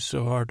English is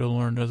so hard to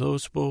learn. Are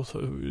those both,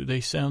 they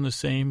sound the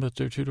same, but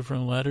they're two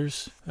different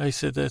letters? I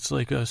said, that's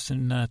like us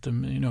and not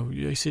them.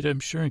 I said, I'm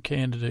sure in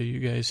Canada you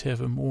guys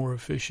have a more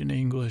efficient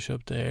English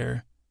up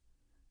there.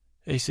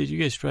 I said, you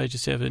guys probably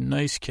just have a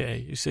nice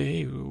K. You say,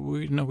 hey,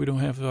 we don't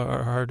have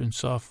our hard and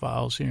soft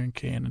vowels here in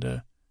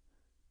Canada.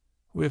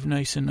 We have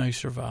nice and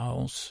nicer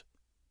vowels.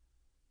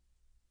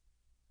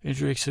 And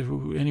Drake said,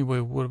 well, anyway,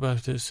 what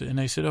about this? And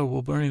I said, oh,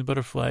 well, Bernie the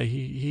Butterfly,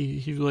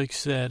 he like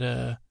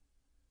said,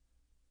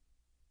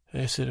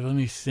 I said, let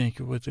me think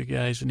of what the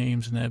guys'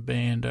 names in that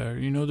band are.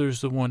 You know,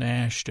 there's the one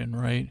Ashton,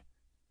 right?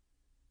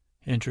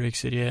 And Drake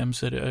said, yeah. I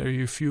said, are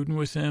you feuding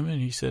with him? And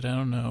he said, I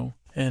don't know.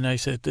 And I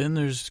said, then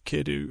there's a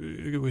kid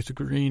with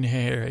green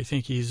hair. I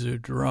think he's a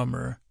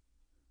drummer.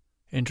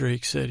 And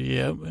Drake said,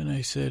 yep. And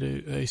I said,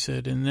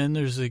 and then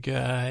there's the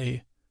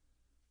guy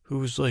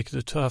who's like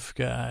the tough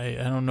guy.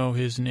 I don't know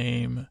his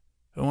name.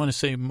 I want to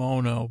say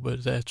Mono,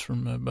 but that's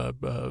from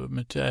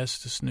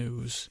Metastas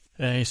News.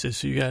 And he said,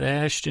 so you got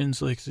Ashton's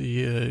like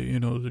the,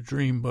 the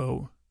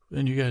dreamboat.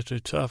 Then you got the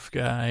tough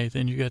guy.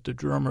 Then you got the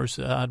drummer's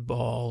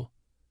oddball.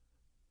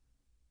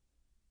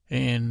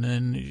 And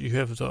then you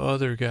have the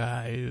other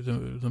guy,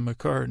 the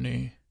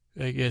McCartney.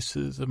 I guess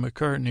the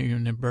McCartney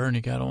and Bernie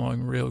got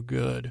along real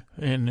good.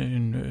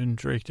 And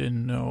Drake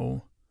didn't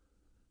know.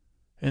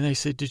 And I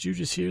said, did you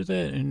just hear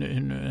that?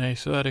 And I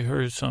thought I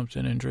heard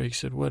something. And Drake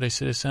said, what? I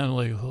said, it sounded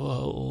like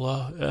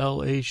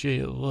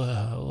L-H-A,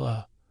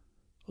 la.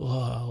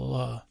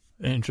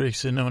 And Drake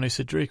said, no. And I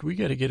said, Drake, we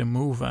got to get a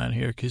move on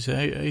here. Because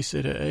I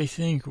said, I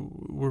think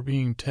we're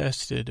being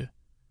tested.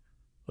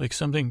 Like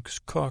something's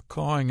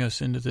cawing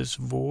us into this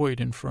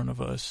void in front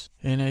of us.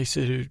 And I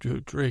said,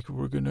 Drake,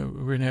 we're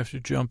gonna have to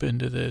jump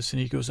into this.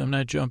 And he goes, I'm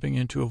not jumping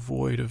into a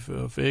void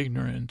of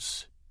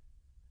ignorance.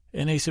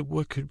 And I said,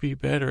 what could be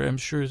better? I'm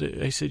sure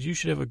that I said, you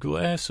should have a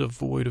glass of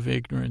void of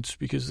ignorance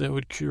because that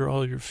would cure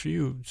all your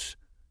feuds.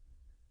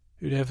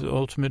 You'd have the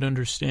ultimate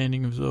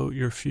understanding of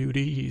your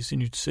feudees.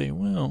 And you'd say,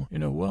 well,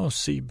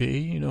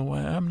 CB,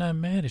 I'm not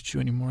mad at you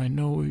anymore. I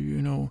know,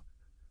 you're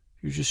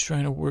just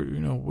trying to work,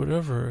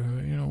 whatever,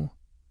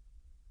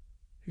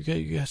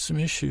 You got some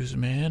issues,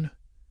 man.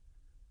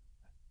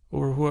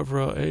 Or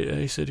whoever.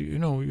 I said,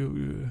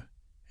 you.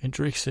 And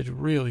Drake said,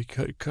 really,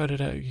 cut it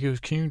out. He goes,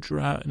 can you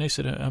drop? And I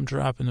said, I'm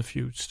dropping the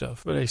feud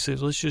stuff. But I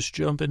said, let's just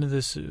jump into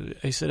this.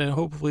 I said,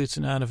 hopefully it's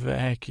not a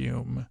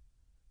vacuum.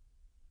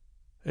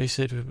 I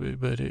said,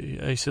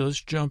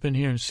 let's jump in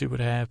here and see what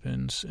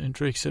happens. And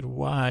Drake said,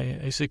 why?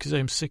 I said, because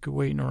I'm sick of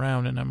waiting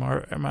around and I'm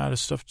out of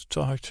stuff to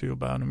talk to you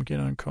about. I'm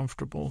getting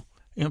uncomfortable.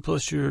 And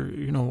plus,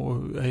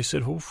 I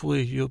said,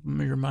 hopefully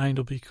your mind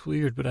will be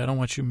cleared, but I don't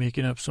want you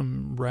making up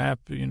some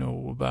rap,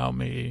 about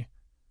me.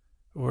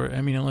 Or,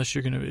 unless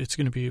it's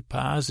going to be a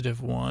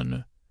positive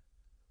one.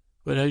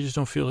 But I just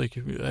don't feel like,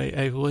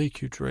 I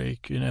like you,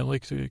 Drake, and I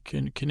like the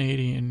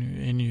Canadian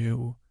in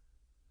you.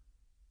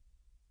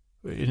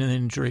 And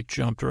then Drake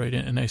jumped right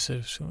in, and I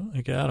said, so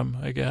I got him.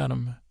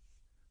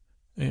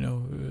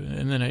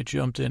 And then I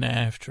jumped in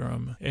after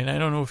him. And I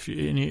don't know if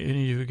any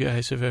of you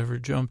guys have ever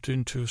jumped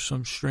into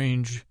some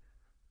strange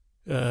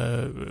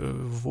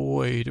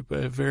void,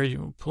 but a very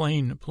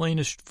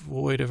plainest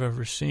void I've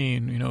ever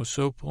seen,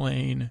 so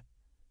plain.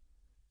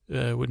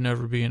 Would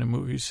never be in a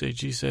movie. You say,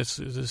 geez, this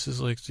is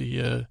like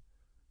the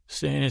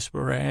Stannis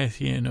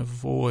Baratheon of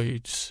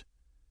voids.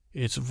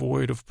 It's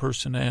void of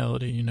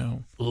personality,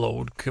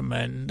 Lord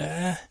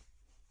Commander.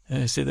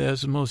 And I say that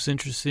was the most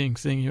interesting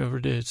thing you ever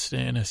did,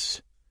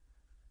 Stannis.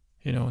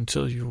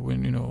 Until you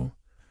win,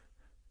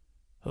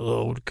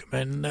 Lord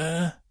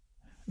Commander.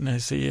 And I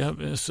say,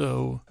 yep.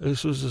 So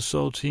this was a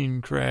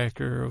saltine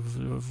cracker of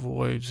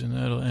voids, and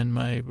that'll end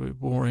my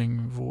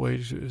boring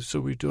void. So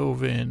we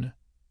dove in.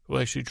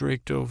 Well, actually,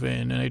 Drake dove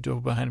in, and I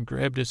dove behind him,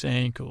 grabbed his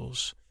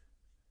ankles.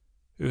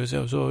 Because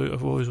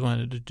I've always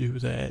wanted to do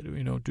that,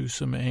 do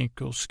some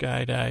ankle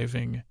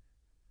skydiving.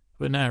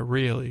 But not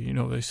really,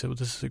 They said, well,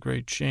 this is a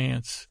great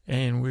chance.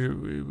 And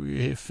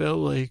it felt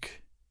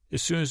like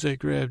as soon as I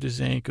grabbed his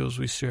ankles,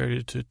 we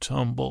started to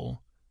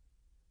tumble.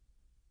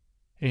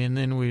 And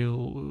then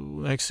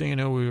next thing you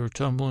know, we were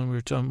tumbling.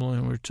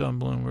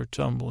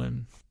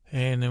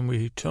 And then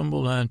we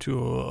tumbled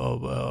onto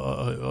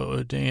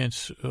a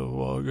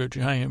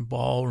giant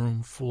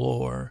ballroom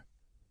floor.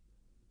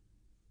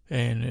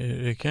 And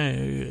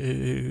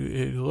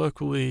it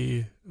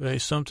luckily,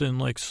 something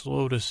like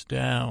slowed us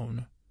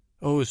down.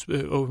 We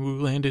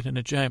landed in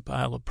a giant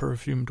pile of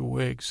perfumed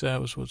wigs.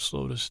 That was what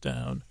slowed us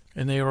down.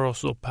 And they were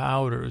also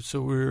powdered,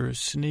 so we were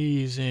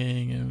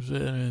sneezing and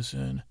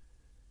then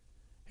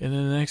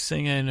the next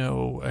thing I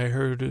know, I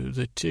heard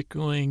the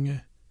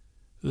tickling,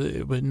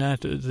 but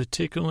not the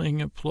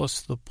tickling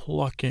plus the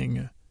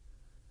plucking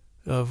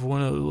of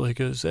one of,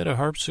 is that a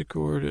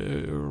harpsichord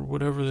or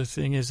whatever the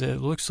thing is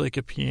that looks like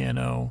a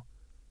piano,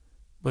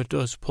 but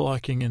does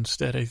plucking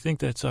instead. I think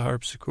that's a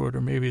harpsichord,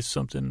 or maybe it's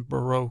something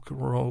Baroque,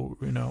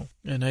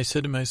 And I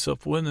said to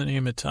myself, what in the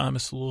name of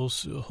Thomas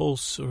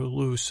Hulse or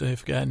Luce?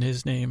 I've gotten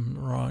his name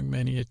wrong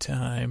many a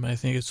time. I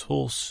think it's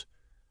Hulse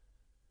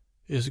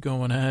is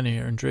going on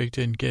here, and Drake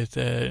didn't get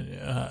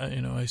that.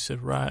 I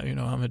said, right,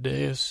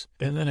 Amadeus.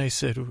 And then I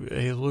said,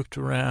 I looked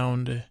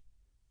around,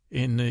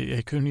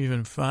 I couldn't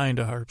even find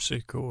a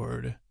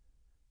harpsichord.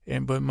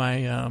 But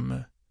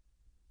my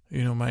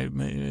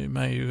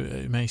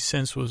my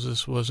sense was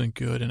this wasn't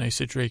good. And I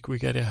said, Drake, we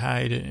got to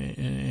hide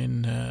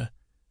in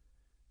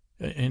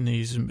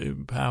these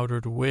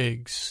powdered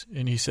wigs.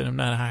 And he said, I'm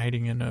not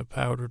hiding in a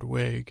powdered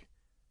wig.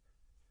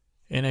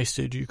 And I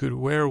said, you could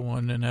wear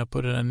one and I'll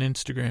put it on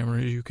Instagram, or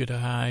you could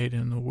hide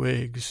in the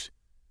wigs.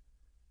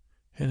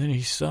 And then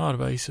he thought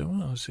about it. He said,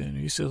 well,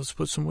 he said, let's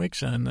put some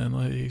wigs on then.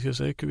 He goes,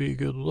 that could be a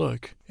good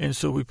look. And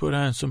so we put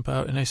on some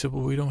powder. And I said,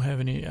 well, we don't have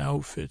any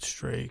outfits,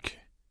 Drake.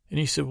 And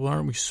he said, well,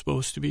 aren't we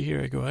supposed to be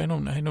here? I go, I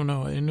don't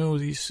know. I know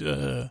these,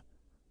 I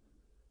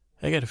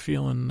got a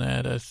feeling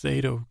that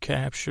Thato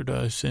captured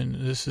us, and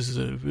this is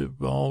the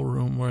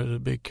ballroom where the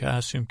big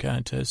costume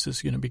contest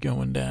is going to be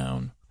going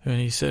down. And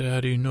he said,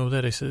 how do you know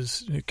that? I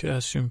says, the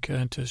costume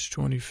contest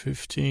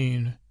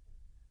 2015.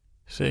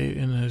 Say,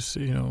 in this,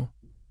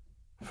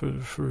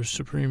 for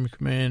Supreme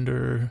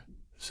Commander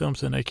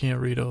something. I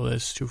can't read all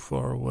that's too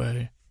far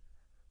away.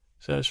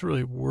 So that's a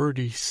really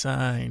wordy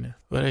sign.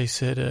 But I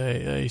said,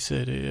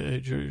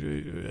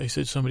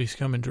 somebody's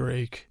coming,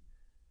 Drake.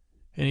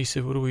 And he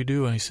said, what do we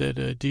do? And I said,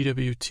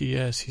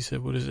 DWTS. He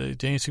said, what is it,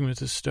 Dancing with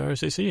the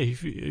Stars? I said, yeah,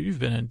 you've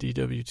been on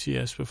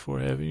DWTS before,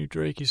 haven't you,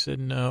 Drake? He said,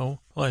 no.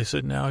 Well, I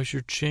said, now's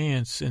your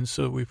chance. And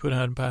so we put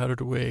on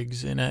powdered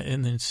wigs. And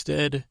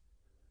instead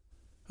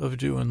of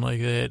doing like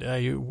that,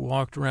 I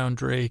walked around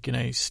Drake and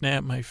I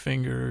snapped my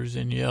fingers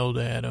and yelled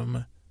at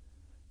him.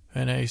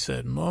 And I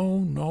said, no,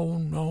 no,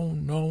 no,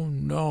 no,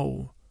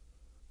 no.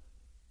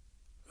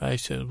 I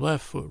said,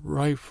 left foot,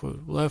 right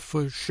foot, left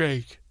foot,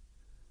 shake.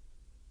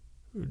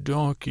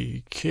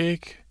 Donkey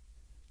kick,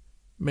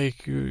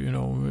 make a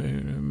little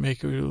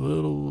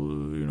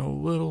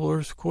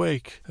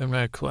earthquake. And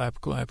I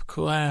clap, clap,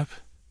 clap,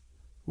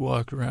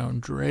 walk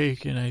around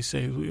Drake, and I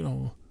say,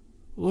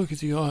 look at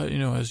the, I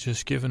was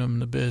just giving him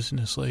the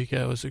business like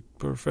I was a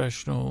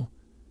professional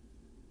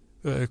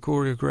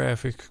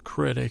choreographic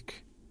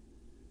critic.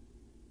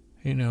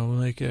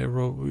 Like I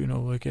wrote,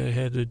 like I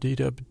had the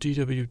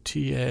DWTSZ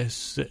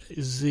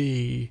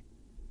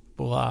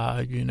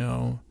blog,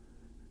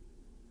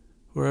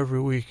 where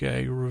every week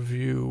I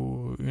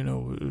review, I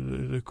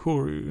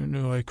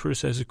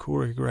criticize the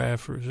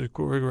choreographers, a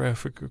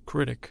choreographic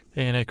critic,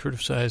 and I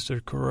criticize their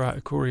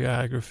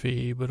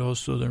choreography, but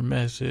also their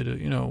method,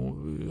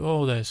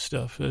 all that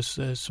stuff.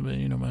 That's my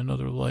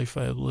another life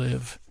I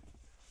live.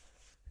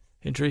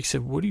 And Drake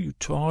said, what are you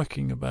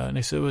talking about? And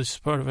I said, well, it's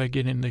part of I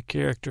get in the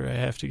character. I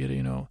have to get,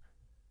 And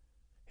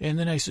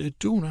then I said,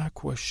 do not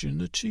question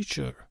the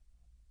teacher.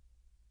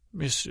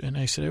 And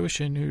I said, I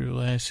wish I knew your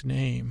last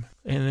name.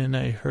 And then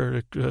I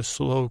heard a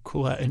slow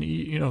clap,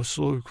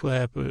 slow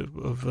clap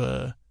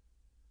of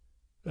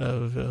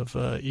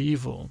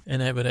evil.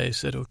 But I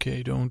said,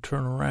 okay, don't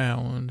turn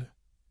around.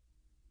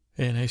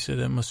 And I said,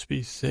 that must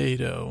be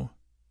Thato.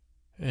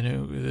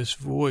 And this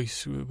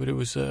voice, but it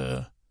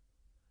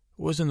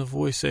wasn't the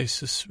voice I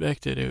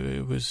suspected.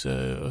 It was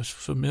a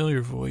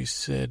familiar voice,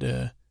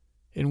 said,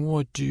 and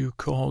what do you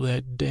call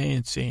that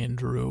dance,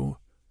 Andrew?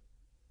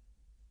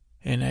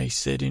 And I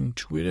said in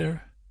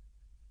Twitter,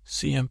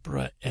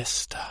 siempre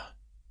esta.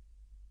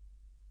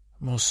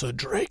 Mosa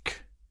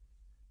Drake.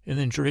 And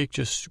then Drake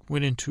just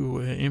went into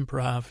an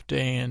improv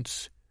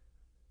dance.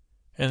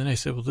 And then I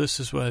said, well, this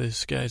is why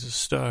this guy's a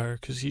star,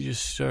 because he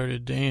just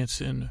started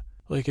dancing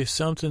like it's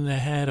something that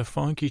had a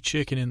funky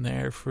chicken in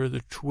there for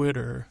the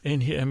Twitter.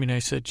 And I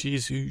said,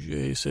 geez,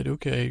 he said,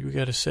 okay, we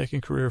got a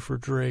second career for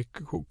Drake.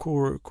 I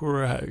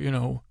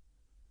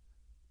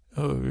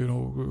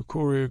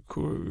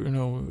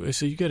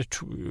said, you got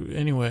to,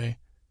 anyway,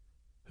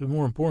 the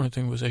more important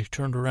thing was I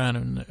turned around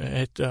and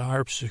at the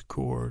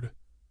Harpsichord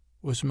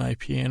was my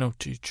piano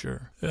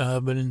teacher.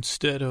 But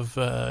instead of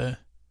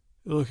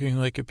looking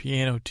like a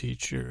piano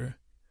teacher,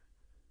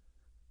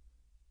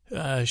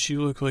 she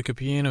looked like a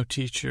piano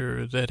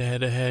teacher that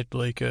had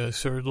like a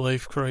third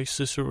life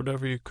crisis or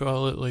whatever you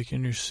call it, like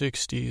in her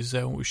 60s.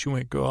 That she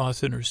went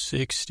goth in her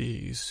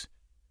 60s.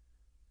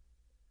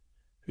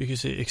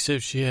 Because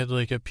except she had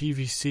like a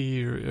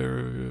PVC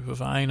or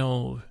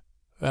vinyl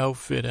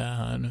outfit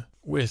on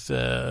with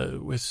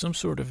some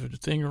sort of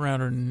thing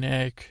around her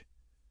neck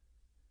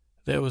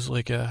that was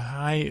like a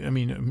high.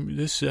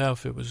 This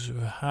outfit was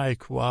high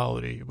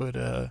quality, but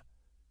I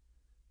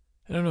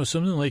don't know,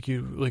 something like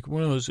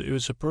one of those. It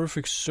was a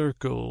perfect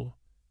circle,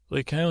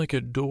 like kind of like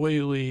a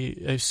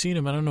doily. I've seen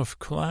them. I don't know if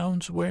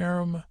clowns wear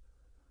them,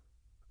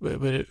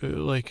 but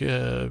like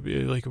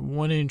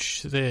 1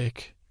 inch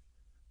thick.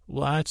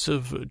 Lots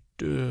of, I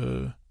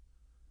don't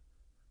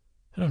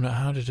know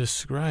how to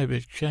describe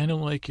it. Kind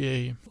of like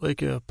a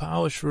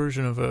polished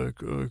version of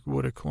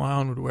what a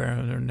clown would wear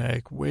on their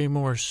neck. Way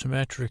more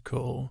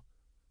symmetrical.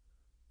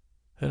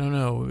 I don't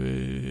know.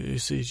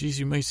 Geez,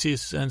 you might see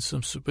it on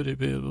some, but it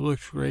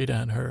looked great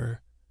on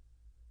her.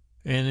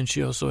 And then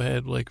she also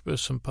had like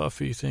some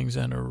puffy things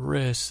on her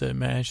wrists that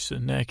matched the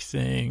neck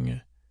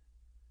thing.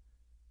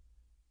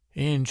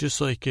 And just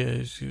like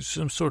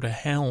some sort of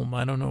helm.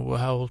 I don't know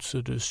how else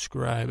to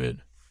describe it.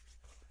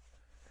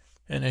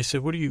 And I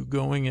said, what are you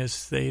going as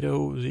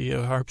Thato, the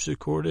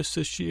harpsichordist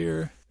this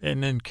year?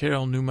 And then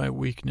Carol knew my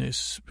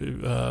weakness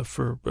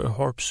for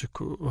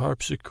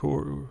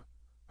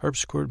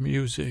harpsichord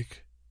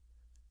music.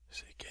 I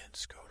said, again,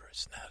 Scoter,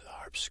 it's not the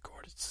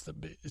harpsichord.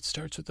 It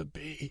starts with a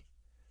B.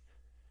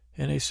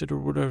 And I said, or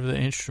whatever the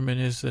instrument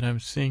is that I'm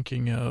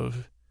thinking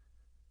of.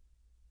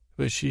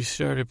 But she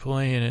started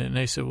playing it, and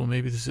I said, well,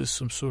 maybe this is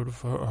some sort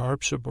of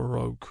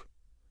harpsichord.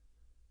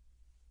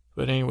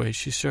 But anyway,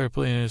 she started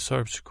playing this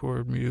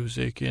harpsichord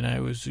music, and I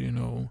was,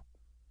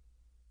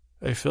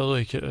 I felt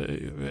like,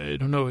 I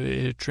don't know,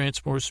 it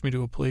transports me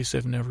to a place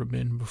I've never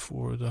been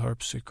before, the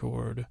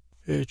harpsichord.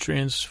 I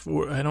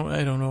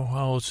don't know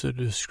how else to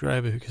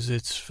describe it, because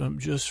it's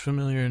just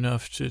familiar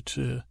enough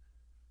to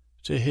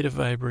hit a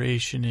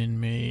vibration in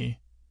me.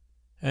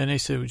 And I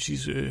said,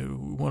 she's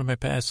one of my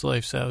past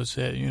lives. I was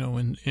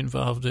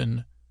involved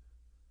in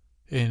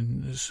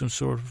some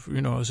sort of,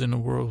 I was in a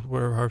world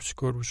where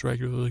harpsichord was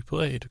regularly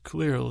played,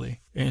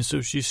 clearly. And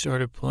so she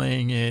started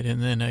playing it,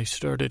 and then I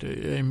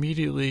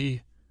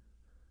immediately,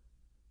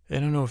 I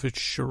don't know if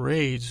it's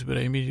charades, but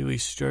I immediately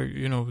start,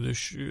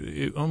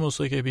 almost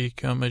like I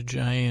become a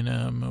giant,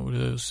 what are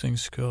those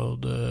things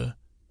called?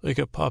 Like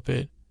a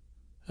puppet,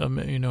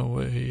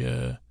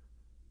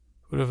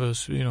 whatever,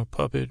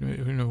 puppet,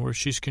 where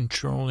she's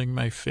controlling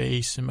my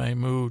face and my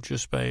mood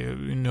just by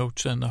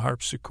notes on the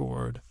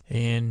harpsichord.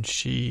 And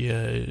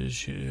I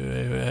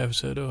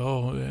said,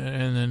 oh,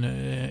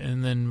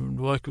 and then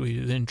luckily,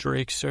 then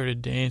Drake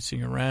started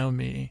dancing around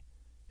me,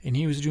 and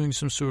he was doing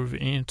some sort of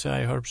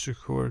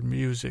anti-harpsichord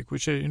music,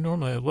 which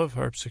normally I love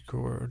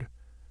harpsichord.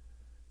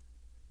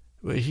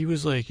 But he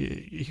was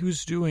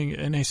doing,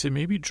 and I said,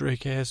 maybe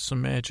Drake has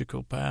some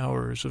magical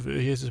powers.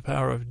 He has the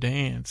power of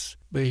dance.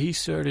 But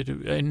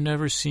I'd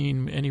never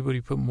seen anybody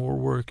put more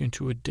work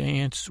into a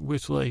dance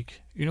with,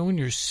 like, when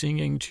you're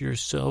singing to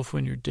yourself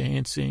when you're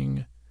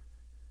dancing,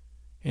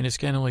 and it's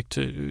kind of like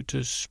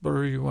to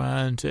spur you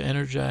on, to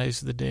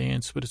energize the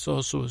dance, but it's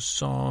also a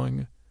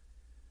song,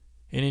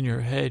 and in your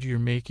head you're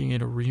making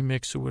it a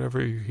remix of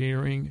whatever you're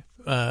hearing.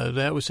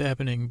 That was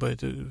happening,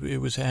 but it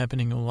was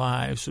happening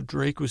live. So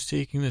Drake was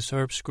taking this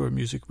harpsichord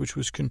music, which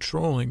was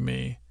controlling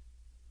me.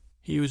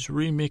 He was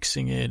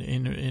remixing it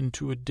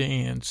into a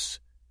dance,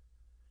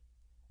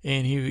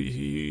 and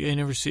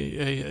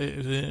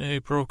I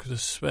broke the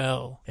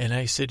spell. And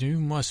I said, you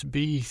must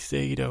be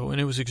Thato.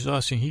 And it was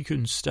exhausting. He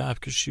couldn't stop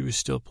because she was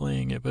still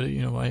playing it. But,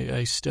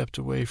 I stepped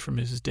away from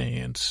his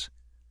dance.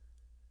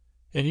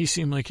 And he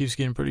seemed like he was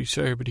getting pretty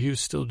tired, but he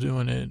was still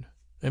doing it.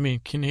 I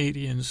mean,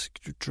 Canadians,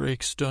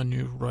 Drake's done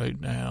you right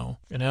now.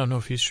 And I don't know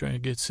if he's trying to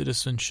get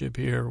citizenship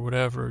here or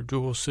whatever,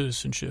 dual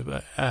citizenship.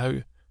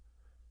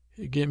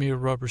 Get me a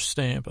rubber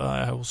stamp.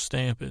 I will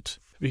stamp it.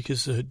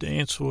 Because the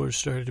dance floor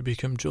started to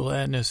become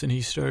gelatinous, and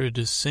he started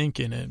to sink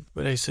in it.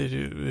 But I said,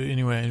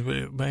 anyway,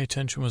 my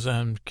attention was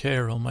on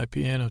Carol, my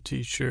piano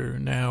teacher,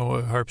 now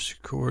a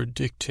harpsichord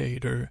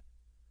dictator.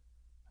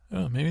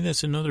 Oh, maybe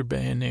that's another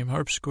band name,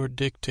 Harpsichord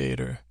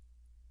Dictator.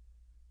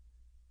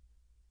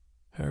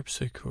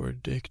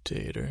 Harpsichord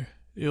Dictator.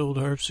 The old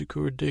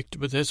harpsichord dictator,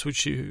 but that's what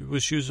she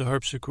was. She was a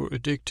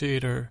harpsichord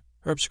dictator,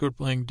 harpsichord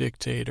playing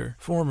dictator,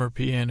 former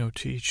piano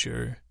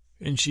teacher.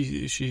 And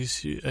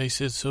I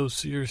said, so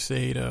you're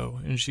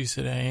Thato? And she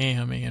said, I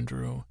am,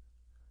 Andrew.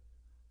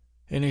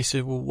 And I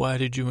said, well, why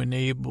did you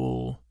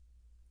enable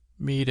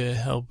me to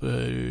help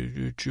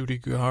Judy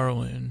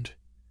Garland?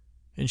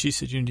 And she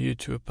said, you needed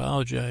to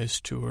apologize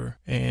to her.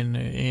 And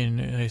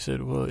I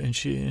said, well, and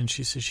she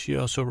said, she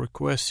also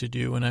requested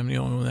you, and I'm the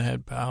only one that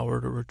had power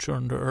to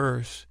return to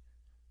Earth.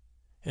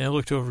 And I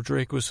looked over,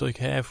 Drake was like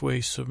halfway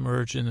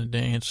submerged in the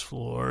dance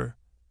floor,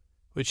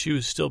 but she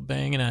was still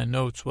banging on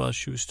notes while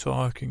she was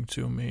talking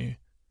to me.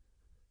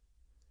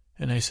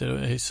 And I said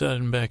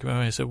in the back of my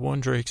mind, I said, 1,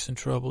 Drake's in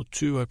trouble.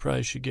 2, I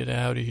probably should get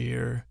out of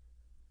here.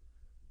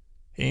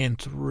 And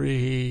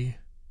 3,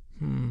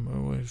 I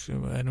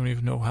don't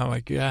even know how I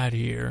got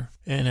here.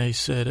 And and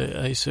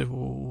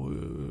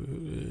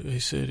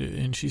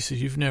she said,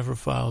 you've never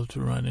filed to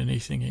run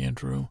anything,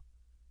 Andrew.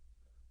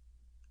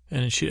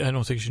 And I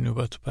don't think she knew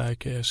about the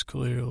podcast,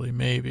 clearly,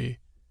 maybe.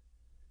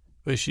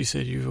 But she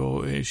said,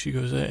 she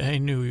goes, I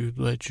knew you'd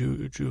let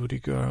Judy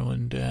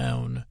Garland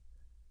down.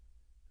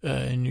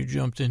 And you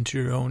jumped into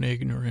your own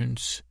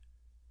ignorance.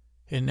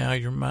 And now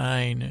you're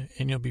mine,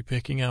 and you'll be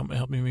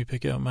helping me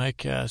pick out my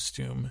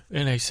costume.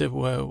 And I said,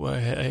 well,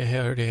 I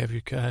already have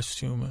your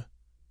costume.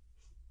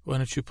 Why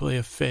don't you play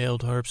a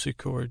failed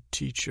harpsichord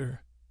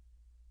teacher?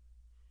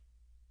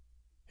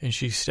 And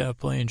she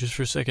stopped playing just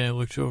for a second. I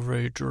looked over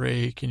at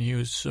Drake, and he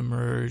was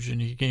submerged, and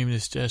he gave me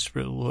this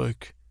desperate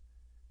look.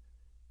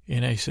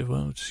 And I said,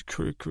 well,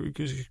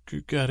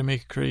 you got to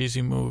make a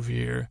crazy move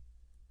here.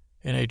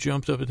 And I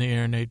jumped up in the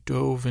air, and I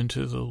dove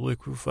into the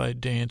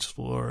liquefied dance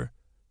floor.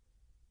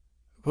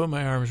 Put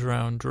my arms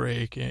around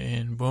Drake,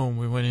 and boom,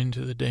 we went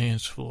into the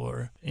dance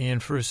floor.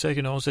 And for a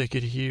second, all I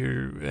could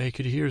hear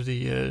the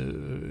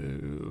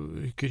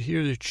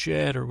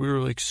chatter. We were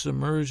like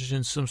submerged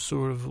in some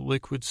sort of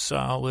liquid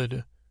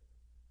solid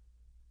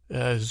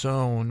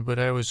zone, but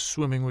I was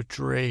swimming with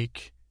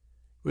Drake,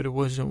 but it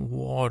wasn't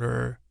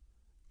water.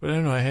 But I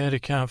don't know, I had a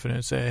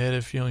confidence. I had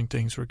a feeling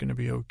things were going to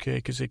be okay,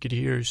 because I could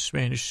hear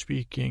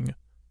Spanish-speaking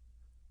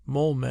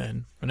mole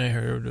men. And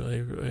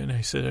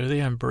I said, are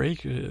they on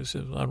break? I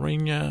said, La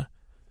Reina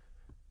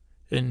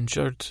and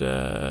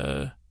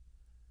Charta.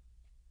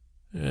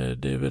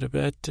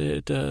 debate.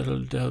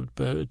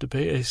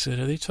 I said,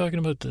 are they talking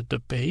about the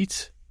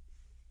debate?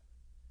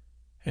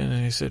 And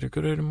I said,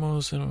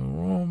 Roma,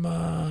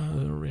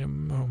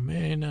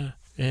 Romana.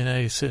 And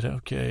I said,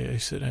 okay. I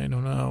said, I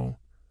don't know.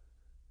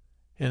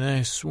 And then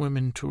I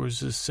swimming towards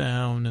the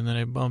sound, and then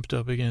I bumped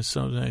up against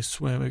something. I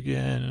swam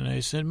again, and I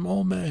said,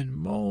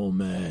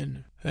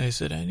 Molman. I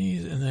said, I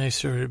need, and then I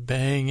started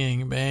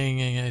banging.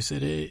 I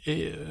said,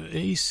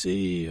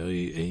 AC.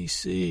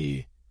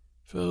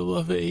 For the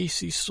love of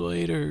AC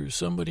Slater,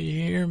 somebody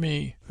hear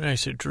me. And I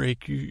said,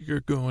 Drake,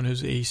 you're going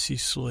as AC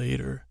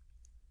Slater.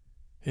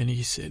 And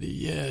he said,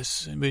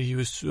 yes. But he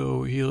was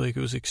it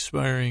was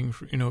expiring,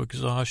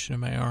 exhaustion in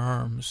my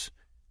arms.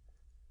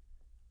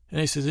 And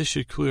I said, this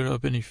should clear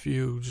up any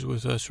feuds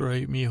with us,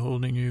 right? Me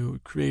holding you,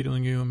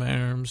 cradling you in my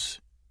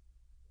arms.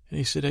 And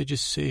he said, I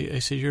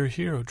said, you're a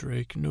hero,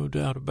 Drake, no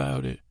doubt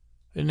about it.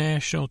 A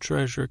national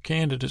treasure,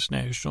 Canada's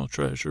national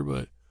treasure,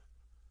 but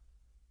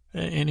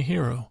and a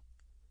hero.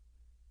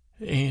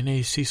 And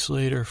AC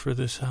Slater for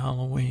this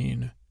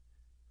Halloween.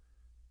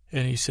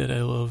 And he said,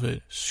 I love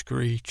it,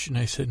 Screech. And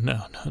I said,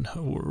 no,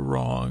 we're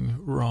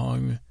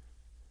wrong.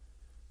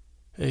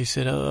 And he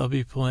said, I'll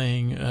be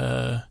playing,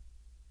 oh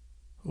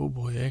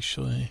boy,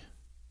 actually.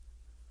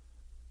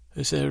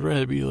 I said, I'd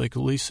rather be like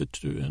Lisa,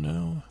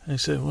 I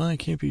said, well, I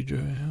can't be,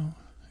 definitely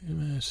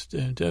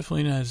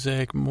not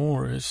Zach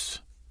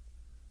Morris.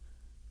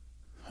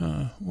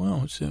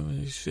 Well,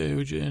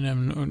 and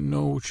I'm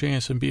no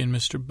chance of being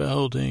Mr.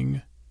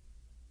 Belding.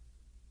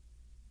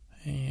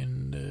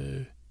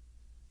 And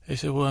I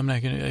said, well, I'm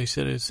not going to, I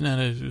said, it's not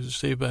a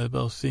Saved by the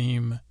Bell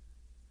theme.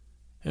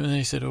 And then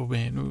I said, oh,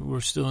 man,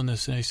 we're still in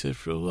this. And I said,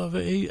 for the love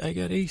of I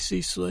got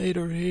AC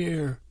Slater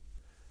here.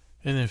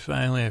 And then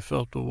finally I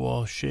felt the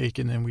wall shake,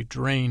 and then we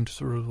drained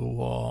through the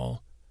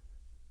wall.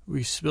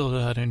 We spilled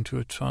out into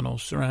a tunnel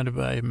surrounded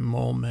by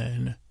mole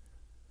men.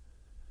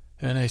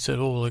 And I said,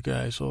 hola,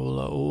 guys,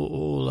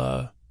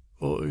 hola.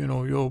 Oh,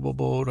 yo,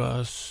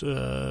 boboras.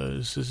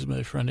 This is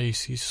my friend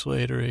AC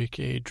Slater,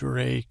 a.k.a.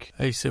 Drake.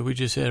 I said, we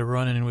just had a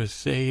run-in with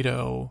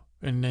Thato.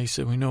 And they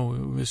said, we know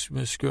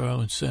Miss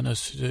Garland sent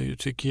us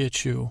to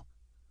get you.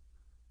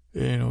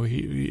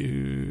 Thato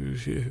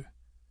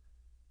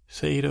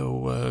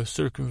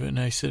circumvent. And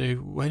I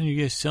said, why didn't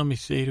you guys tell me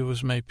Thato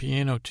was my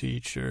piano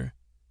teacher?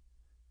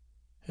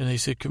 And they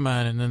said, come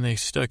on. And then they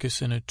stuck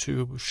us in a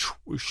tube.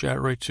 We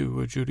shot right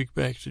to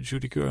back to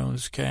Judy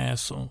Garland's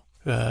castle.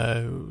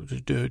 I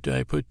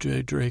put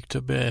Drake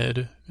to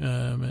bed,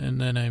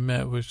 and then I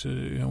met with,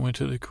 went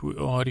to the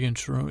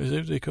audience room. Is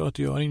that what they call it,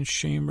 the audience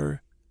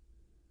chamber?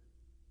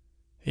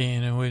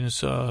 And I went and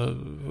saw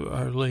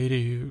Our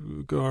Lady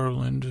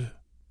Garland,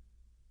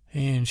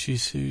 and she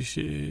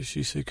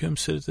said, come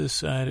sit at this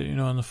side,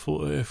 on the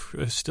floor. If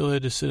I still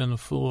had to sit on the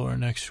floor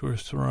next to her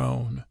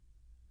throne.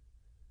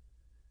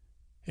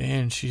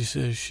 And she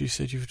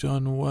said, you've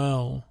done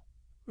well.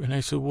 And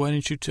I said, why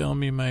didn't you tell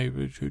me my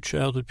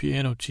childhood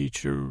piano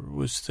teacher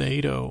was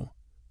Thato?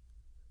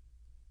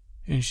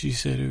 And she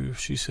said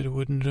it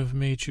wouldn't have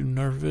made you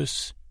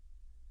nervous.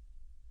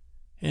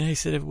 And I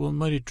said, well, it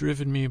might have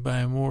driven me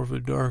by more of a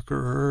darker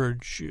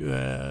urge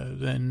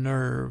than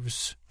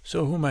nerves.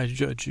 So who might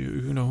judge you?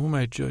 Who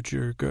might judge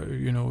your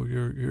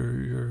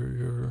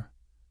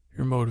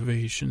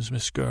motivations,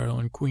 Miss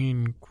Garland,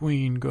 Queen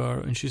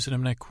Garland? And she said,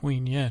 I'm not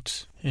queen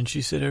yet. And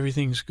she said,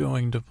 everything's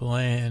going to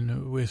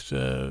plan with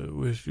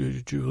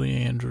Julie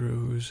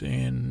Andrews.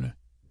 And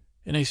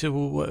I said,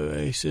 well,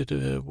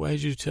 why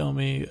did you tell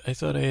me? I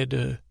thought I had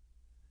to,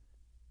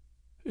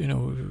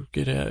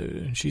 get out.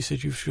 And she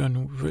said, you've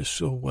done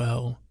so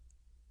well.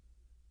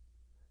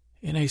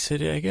 And I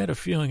said, I got a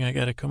feeling I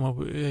got to come up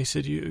with, I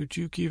said, do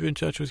you keep in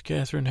touch with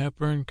Katharine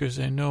Hepburn? Because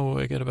I know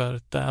I got about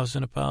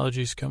 1,000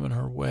 apologies coming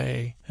her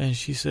way. And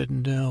she said,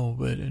 no,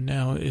 but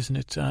now isn't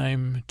it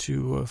time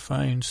to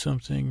find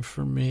something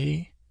for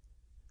me?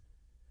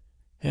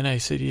 And I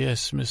said,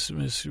 yes, Miss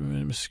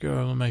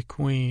Garland, my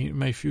queen,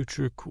 my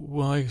future,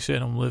 well, like I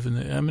said, I'm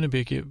going to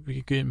be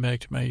getting back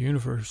to my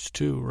universe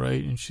too,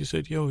 right? And she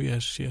said, oh,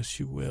 yes,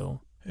 you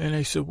will. And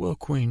I said, well,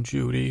 Queen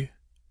Judy,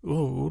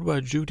 oh, what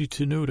about Judy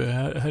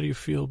Tenuta? How do you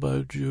feel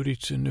about Judy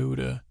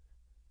Tenuta?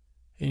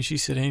 And she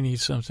said, I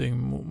need something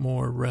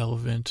more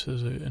relevant.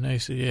 And I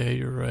said, yeah,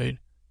 you're right.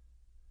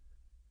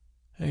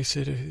 I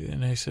said,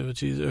 well,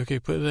 geez, okay,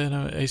 put that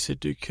on. I said,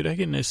 dude, could I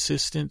get an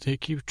assistant to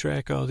keep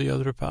track of all the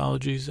other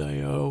apologies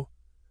I owe?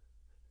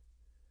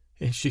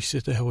 And she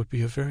said, that would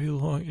be a very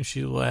long, and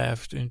she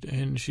laughed,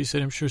 and she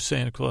said, I'm sure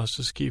Santa Claus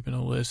is keeping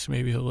a list.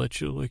 Maybe he'll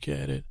let you look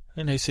at it.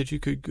 And I said, you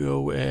could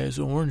go as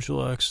Orange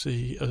Lux,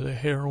 the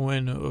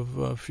heroine of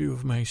a few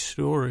of my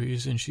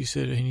stories. And she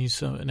said, I need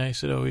some. And I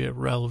said, oh, yeah,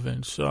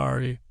 relevant.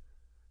 Sorry.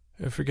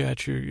 I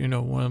forgot you're,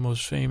 one of the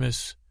most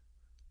famous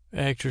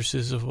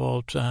actresses of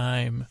all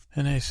time.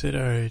 And I said,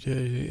 all right.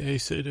 I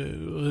said,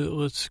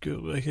 let's go.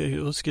 Okay,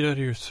 let's get out of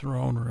your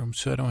throne room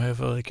so I don't have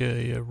a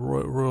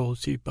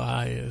royalty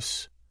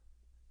bias.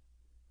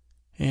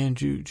 And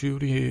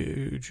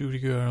Judy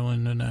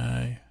Garland and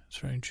I.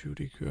 That's right,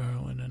 Judy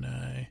Garland and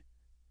I.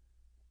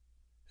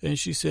 And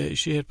she said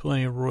she had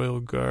plenty of royal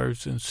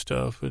guards and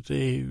stuff, but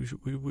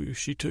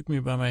she took me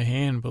by my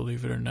hand,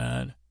 believe it or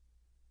not.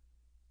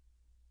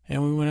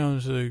 And we went out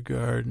into the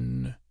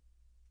garden.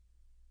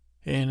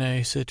 And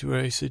I said to her,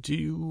 I said,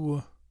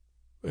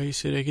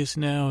 I guess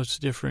now it's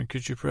different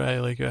because you're probably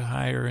like a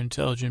higher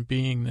intelligent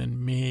being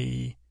than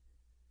me.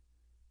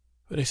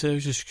 But I said, I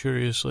was just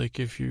curious, like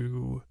if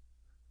you,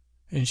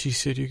 and she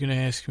said, you're going to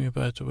ask me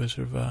about the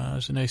Wizard of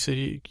Oz. And I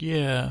said,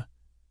 yeah.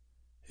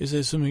 Is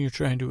that something you're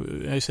trying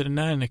to, I said,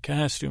 not in a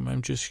costume.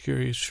 I'm just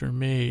curious for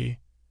me.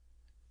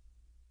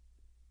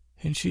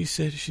 And she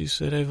said,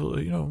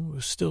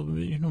 I've, still,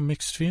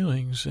 mixed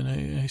feelings. And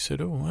I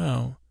said, oh,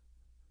 wow.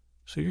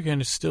 So you're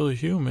kind of still a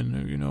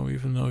human,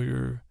 even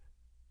though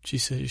she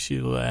said, she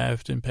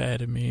laughed and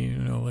patted me,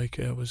 like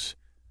I was.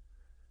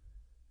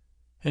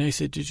 And I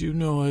said, did you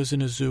know I was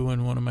in a zoo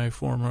in one of my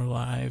former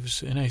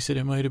lives? And I said,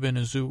 it might have been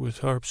a zoo with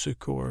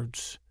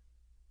harpsichords.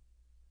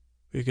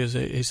 Because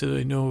I said,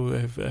 I know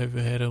I've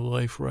had a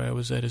life where I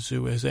was at a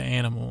zoo as an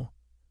animal.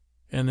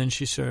 And then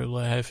she started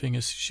laughing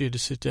as she had to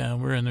sit down.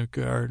 We're in the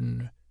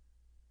garden.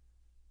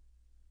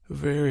 A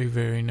very,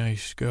 very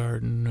nice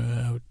garden,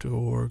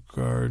 outdoor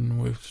garden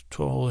with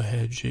tall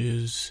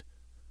hedges.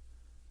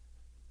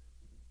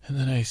 And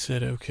then I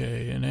said,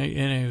 okay. And I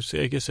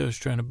guess I was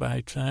trying to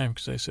buy time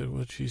because I said,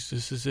 well, geez,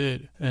 this is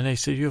it. And I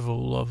said, you have a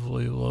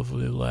lovely,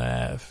 lovely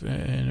laugh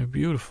and a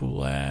beautiful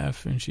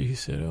laugh. And she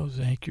said, oh,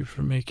 thank you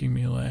for making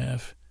me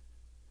laugh.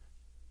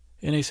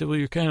 And I said, well,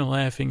 you're kind of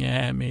laughing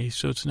at me.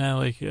 So it's not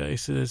like, I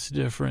said, it's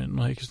different.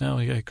 Like, it's not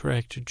like I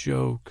cracked a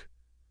joke.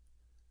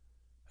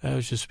 I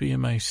was just being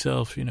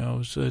myself,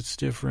 so it's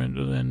different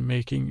than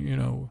making,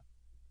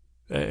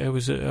 I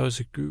was,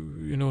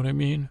 you know what I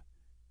mean?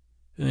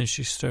 And then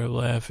she started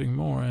laughing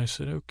more. I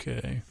said,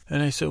 okay.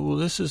 And I said, well,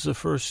 this is the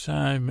first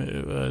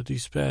time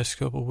these past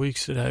couple of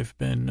weeks that I've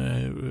been,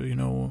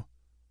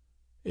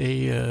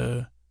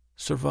 a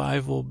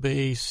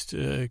survival-based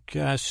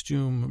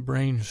costume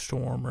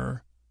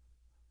brainstormer.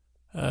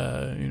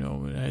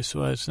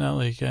 So it's not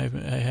like I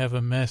have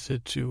a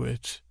method to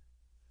it.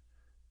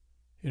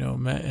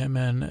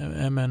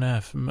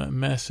 MNF,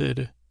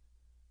 method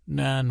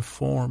non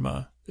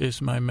forma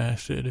is my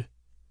method.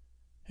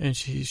 And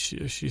she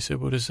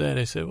said, what is that?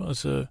 I said, well,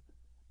 it's a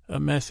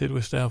method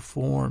without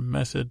form,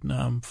 method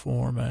non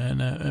forma, and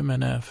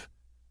MNF.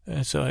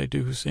 And so I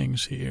do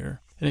things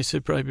here. And I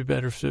said, probably be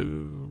better if the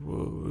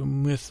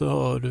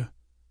method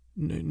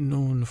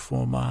non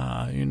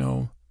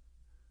forma,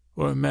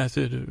 or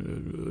method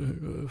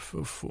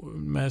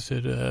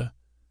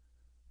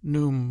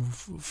num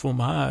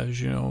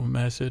fromage,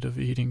 method of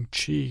eating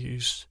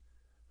cheese.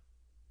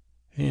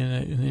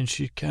 And then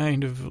she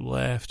kind of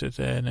laughed at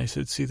that, and I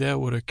said, see, that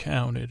would have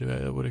counted.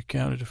 That would have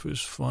counted if it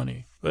was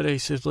funny. But I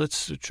said,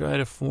 let's try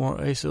to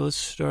form, I said, let's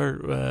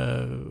start in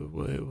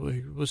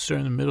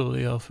the middle of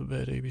the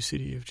alphabet, A, B, C,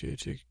 D, F,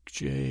 G,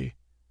 J.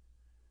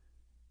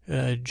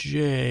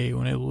 J,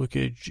 when I look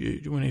at,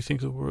 when I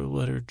think of the word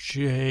letter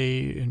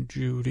J and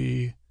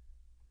Judy,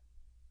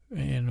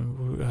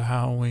 and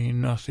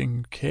Halloween,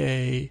 nothing,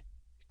 K.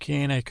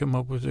 Can I come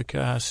up with a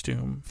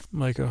costume?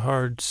 Like a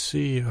hard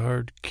C,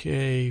 hard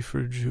K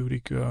for Judy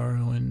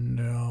Garland?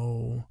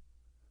 No.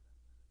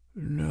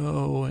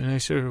 And I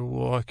started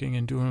walking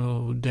and doing a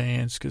little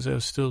dance because I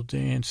was still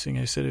dancing.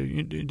 I said,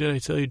 did I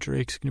tell you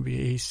Drake's going to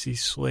be AC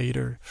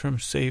Slater from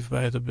Saved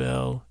by the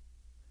Bell?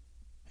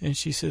 And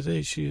she said,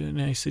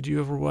 and I said, do you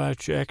ever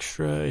watch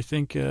Extra? I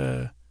think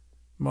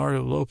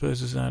Mario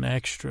Lopez is on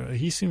Extra.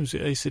 He seems,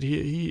 I said,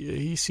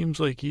 he seems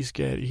like he's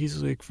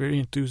like very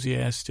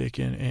enthusiastic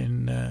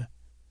and I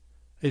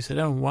said,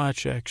 I don't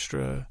watch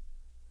Extra.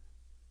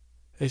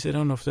 I said, I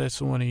don't know if that's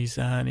the one he's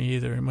on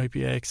either. It might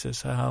be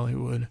Access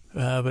Hollywood.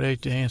 But I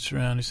danced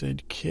around. I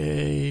said,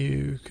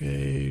 K,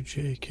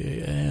 J,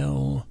 K,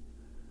 L,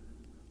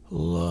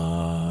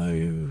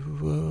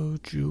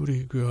 live,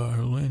 Judy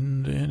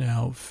Garland, an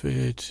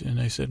outfit. And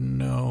I said,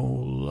 no,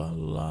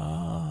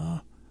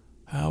 la.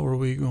 How are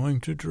we going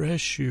to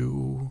dress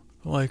you?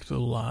 Like the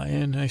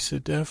lion? I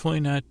said, definitely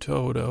not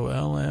Toto.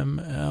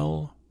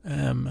 LMLM.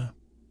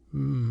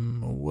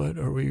 What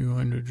are we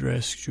going to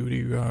dress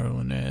Judy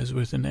Garland as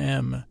with an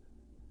M?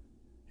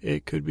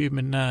 It could be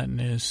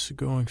monotonous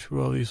going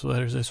through all these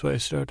letters. That's why I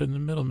started in the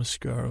middle, Miss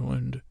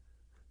Garland.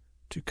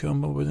 To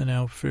come up with an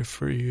outfit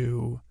for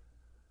you.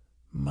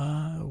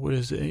 What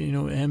is it?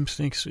 M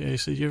thinks, I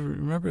said, you ever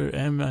remember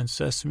M on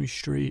Sesame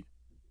Street?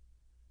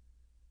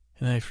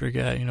 And I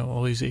forgot,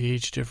 all these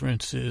age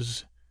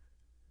differences.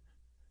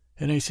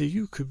 And I said,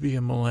 you could be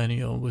a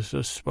millennial with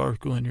a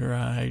sparkle in your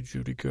eye,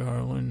 Judy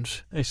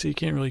Garland. I said, you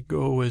can't really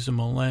go as a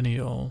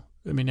millennial.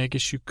 I mean, I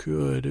guess you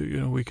could,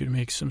 we could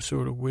make some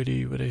sort of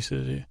witty, but I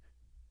said,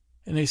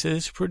 and they said,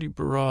 it's pretty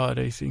broad.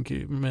 I think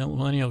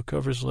millennial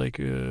covers like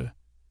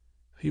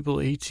people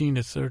 18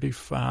 to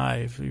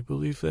 35. You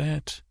believe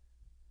that?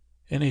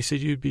 And they said,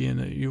 you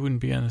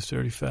wouldn't be on the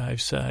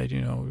 35 side,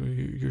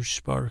 your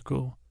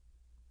sparkle.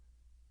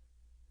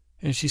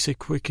 And she said,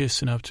 quit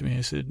kissing up to me.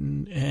 I said,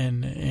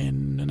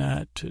 and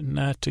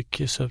not to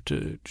kiss up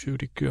to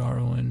Judy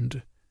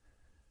Garland.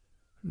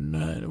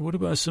 Not, what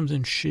about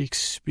something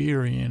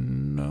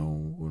Shakespearean?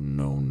 No.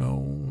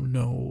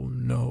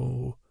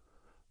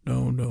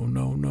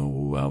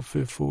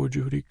 Outfit for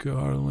Judy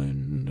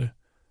Garland.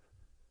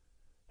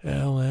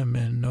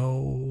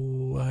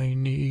 LMNO, I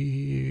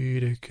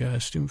need a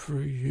costume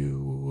for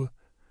you.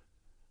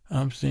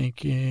 I'm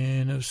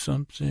thinking of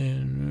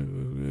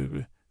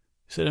something. I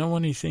said, I don't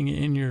want anything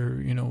in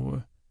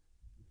your,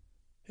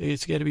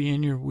 it's got to be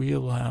in your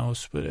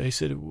wheelhouse. But I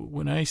said,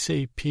 when I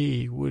say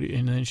pee,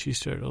 and then she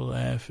started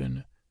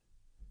laughing.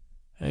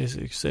 I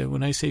said,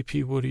 when I say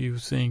pee, what do you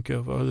think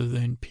of other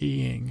than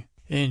peeing?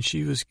 And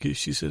she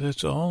said,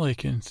 that's all I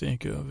can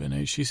think of.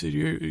 And she said,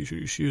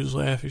 she was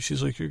laughing.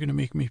 She's like, you're going to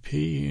make me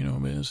pee,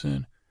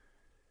 Benson.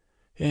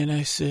 And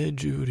I said,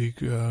 Judy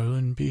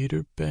Garland,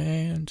 Peter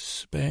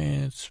Pants.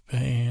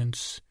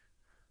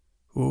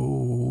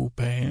 Oh,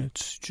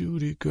 pants,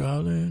 Judy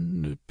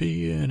Garland,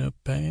 pee in a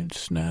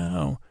pants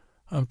now.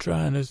 I'm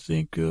trying to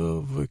think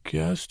of a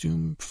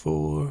costume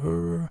for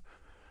her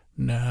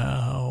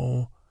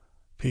now.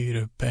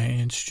 Peter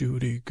Pan's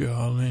Judy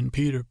Garland.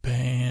 Peter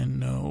Pan,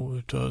 no,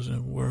 it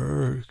doesn't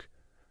work.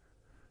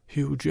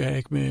 Hugh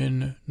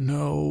Jackman,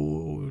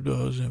 no, it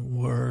doesn't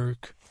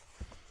work.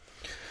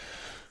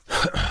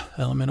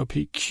 Elemental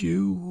P,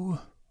 Q,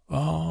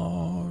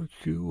 R,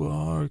 would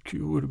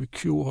it be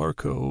QR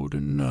code?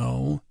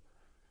 No.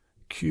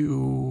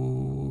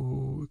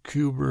 Qbert,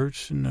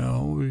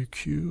 no.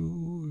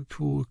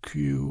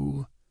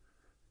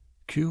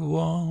 Q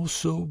all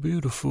so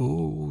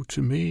beautiful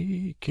to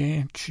me,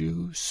 can't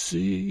you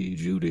see,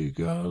 Judy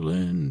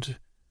Garland?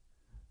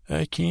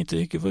 I can't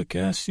think of a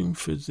costume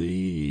for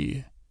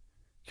thee.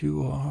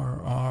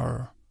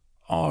 QRR.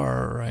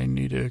 I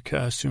need a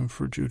costume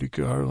for Judy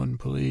Garland,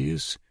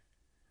 please.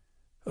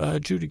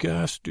 Judy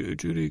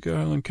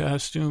Garland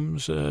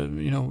costumes,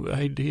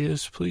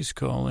 ideas, please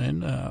call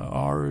in.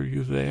 Are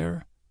you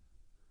there?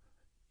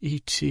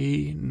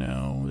 E.T.,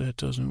 no, that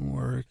doesn't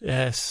work.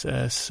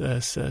 SOS,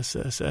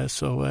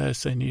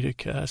 I need a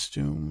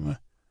costume.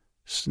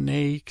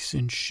 Snakes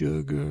and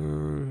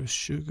sugar,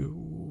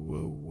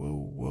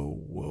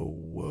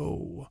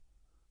 whoa.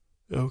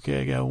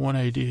 Okay, I got one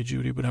idea,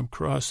 Judy, but I'm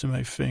crossing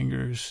my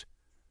fingers.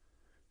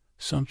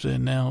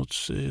 Something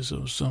else is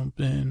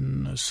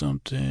something.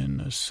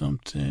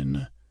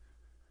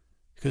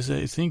 Because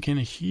I think in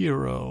a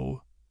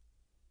hero...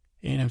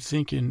 And I'm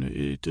thinking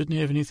it doesn't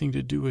have anything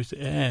to do with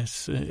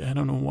S. I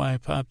don't know why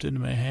it popped into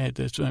my head.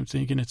 That's why I'm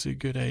thinking it's a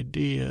good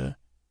idea.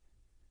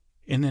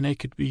 And then I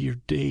could be your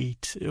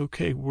date.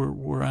 Okay,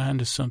 we're on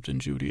to something,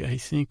 Judy. I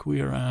think we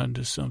are on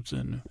to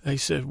something. I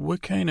said,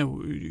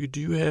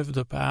 do you have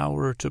the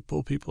power to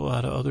pull people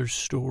out of other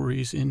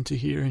stories into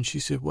here? And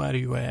she said, why do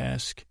you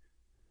ask?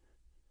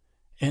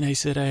 And I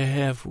said, I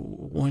have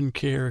one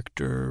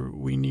character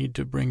we need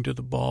to bring to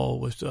the ball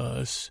with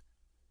us.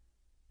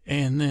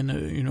 And then,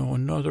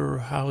 another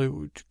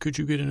Hollywood, could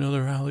you get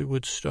another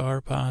Hollywood star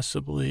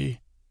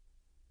possibly?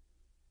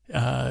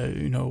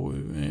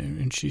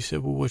 And she said,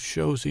 well, what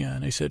show's he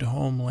on? I said,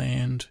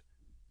 Homeland.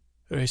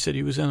 Or I said,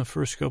 he was on the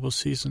first couple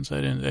seasons.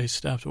 I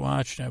stopped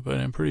watching it, but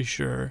I'm pretty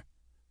sure.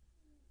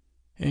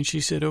 And she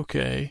said,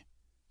 okay,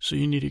 so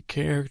you need a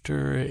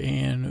character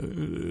and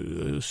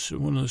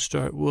one of the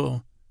stars.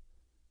 Well,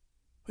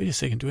 wait a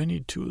second, do I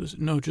need two of this?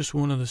 No, just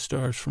one of the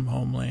stars from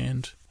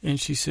Homeland. And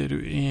she said,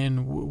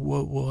 and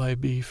what will I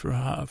be for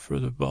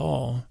the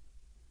ball?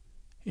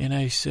 And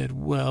I said,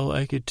 well,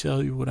 I could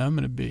tell you what I'm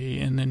going to be,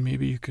 and then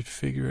maybe you could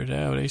figure it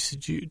out. I said,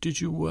 did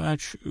you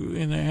watch,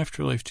 in the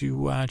afterlife, do you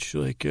watch,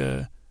 one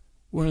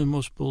of the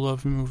most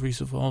beloved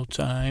movies of all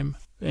time?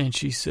 And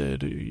she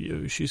said,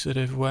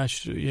 I've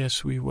watched,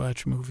 yes, we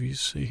watch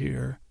movies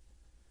here.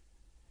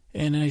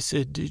 And I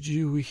said, did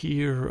you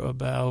hear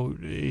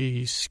about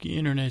a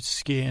internet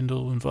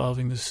scandal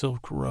involving the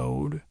Silk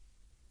Road?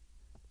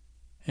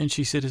 And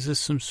she said, is this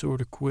some sort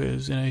of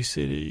quiz? And I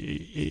said,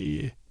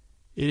 it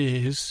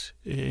is.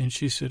 And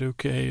she said,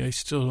 okay, I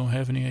still don't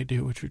have any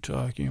idea what you're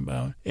talking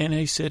about. And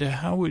I said,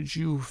 how would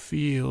you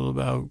feel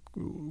about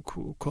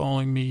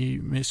calling me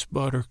Miss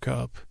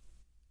Buttercup?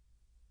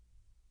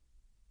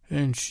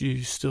 And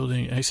she still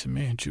didn't. I said,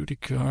 man, Judy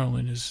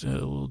Garland is a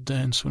little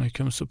dense when it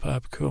comes to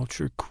pop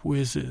culture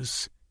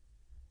quizzes.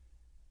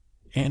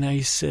 And I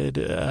said,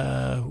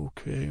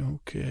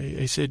 okay.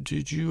 I said,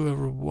 did you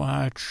ever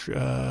watch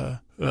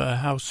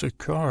House of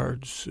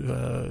Cards?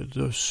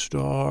 The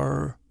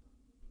star,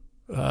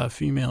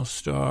 female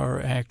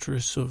star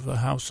actress of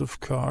House of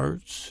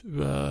Cards,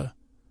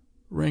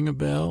 ring a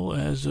bell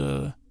as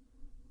a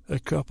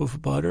cup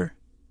of butter?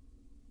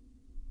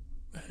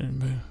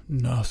 And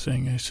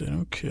nothing. I said,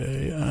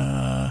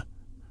 okay.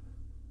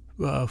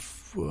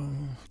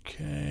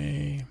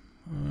 Okay.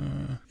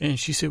 And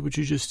she said, would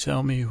you just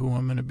tell me who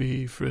I'm going to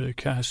be for the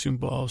costume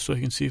ball so I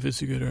can see if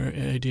it's a good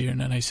idea? And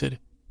then I said,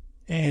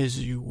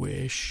 as you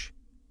wish.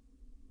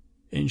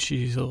 And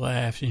she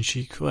laughed and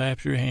she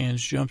clapped her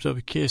hands, jumped up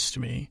and kissed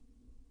me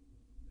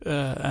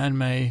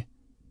in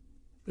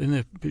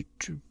the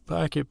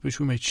pocket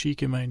between my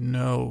cheek and my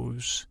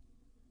nose.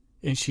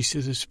 And she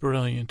said, it's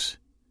brilliant.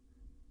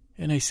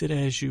 And I said,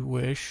 as you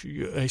wish.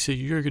 I said,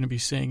 you're going to be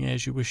saying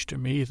as you wish to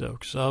me, though,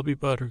 because I'll be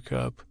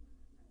Buttercup.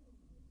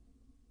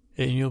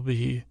 And you'll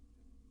be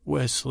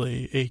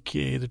Wesley,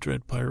 a.k.a. the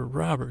Dread Pirate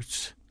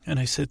Roberts.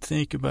 And I said,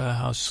 think about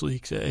how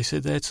sleek that. I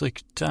said, that's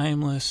like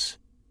timeless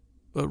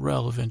but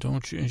relevant,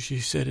 don't you? And she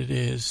said, it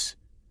is.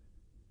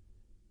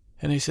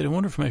 And I said, I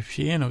wonder if my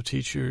piano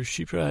teacher,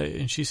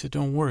 and she said,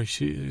 don't worry.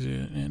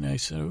 And I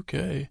said,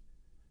 okay.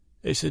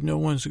 They said, no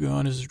one's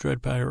gone as the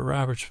Dread Pirate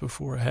Roberts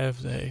before,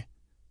 have they?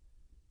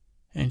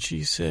 And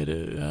she said,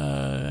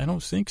 I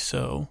don't think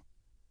so.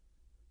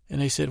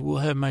 And I said, we'll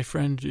have my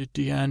friend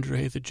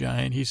DeAndre the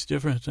Giant. He's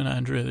different than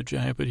Andre the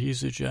Giant, but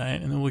he's a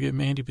giant. And then we'll get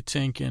Mandy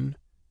Patinkin.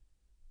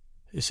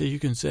 They said, you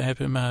can zap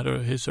him out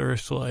of his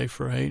Earth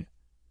life, right?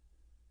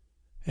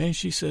 And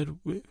she said,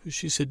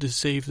 to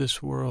save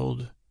this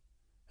world.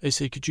 I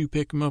said, could you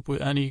pick him up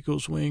on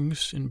eagle's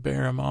wings and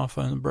bear him off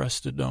on the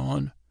breast of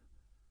dawn?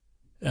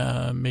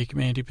 Make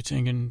Mandy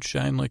Patinkin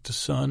shine like the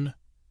sun?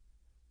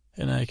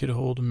 And I could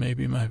hold him, I'd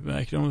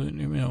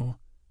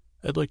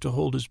like to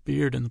hold his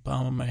beard in the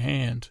palm of my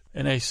hand.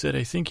 And I said,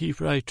 I think he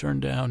probably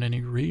turned down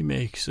any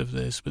remakes of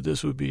this, but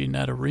this would be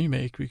not a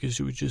remake because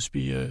it would just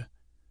be a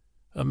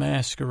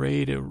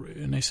masquerade.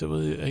 And I said,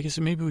 well, I guess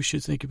maybe we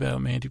should think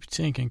about Mandy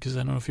Patinkin because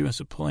I don't know if he wants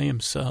to play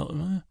himself.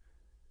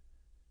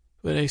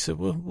 But I said,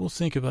 well, we'll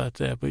think about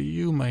that. But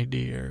you, my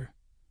dear,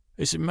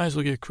 I said, might as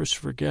well get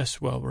Christopher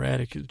Guest while we're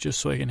at it just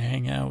so I can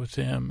hang out with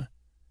him.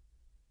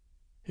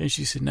 And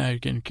she said,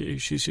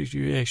 she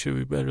said,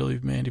 we better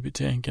leave Mandy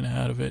Patinkin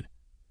out of it.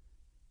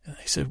 And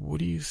I said, what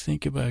do you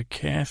think about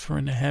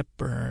Katharine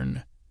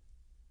Hepburn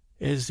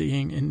as the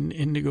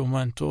Indigo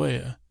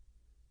Montoya?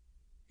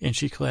 And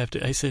she clapped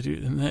it. I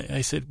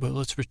said, well,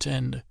 let's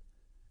pretend.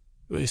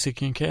 I said,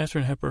 can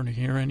Katharine Hepburn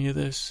hear any of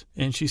this?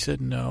 And she said,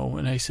 no.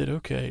 And I said,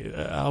 okay,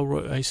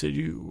 I said,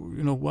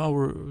 while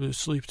we're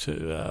asleep,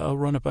 I'll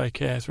run it by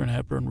Katharine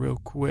Hepburn real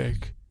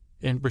quick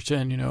and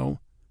pretend,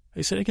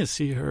 I said, I can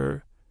see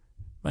her.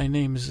 My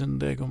name is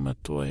Indigo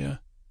Montoya.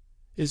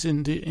 Is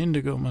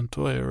Indigo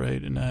Montoya,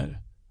 right? And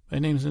my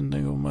name's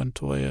Indigo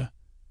Montoya.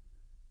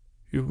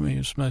 You may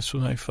have messed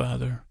with my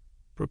father.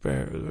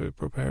 Prepare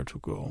to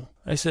go.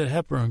 I said,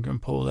 Hepburn can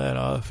pull that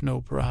off, no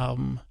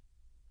problem.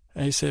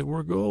 I said,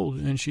 we're gold.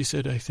 And she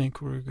said, I think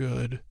we're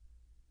good.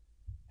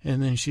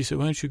 And then she said,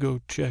 why don't you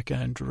go check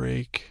on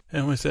Drake?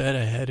 And with that,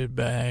 I headed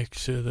back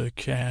to the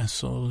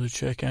castle to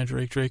check on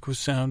Drake. Drake was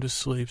sound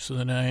asleep, so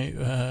the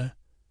night,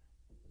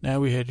 now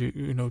we had,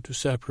 two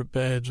separate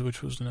beds,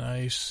 which was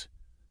nice.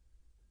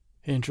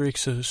 And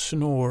Drake's a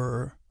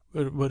snorer,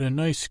 but a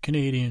nice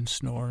Canadian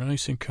snore,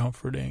 nice and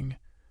comforting.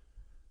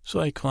 So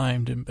I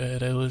climbed in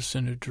bed. I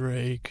listened to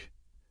Drake.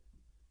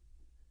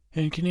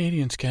 And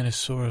Canadians kind of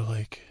sort of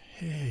like,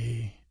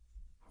 hey,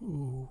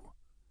 ooh,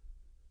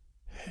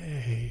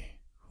 hey,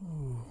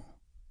 ooh.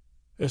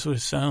 That's what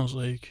it sounds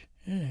like.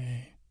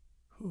 Hey,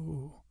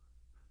 ooh,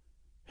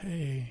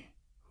 hey,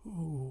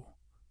 ooh.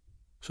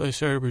 So I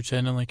started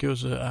pretending like it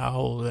was an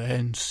owl that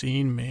hadn't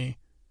seen me.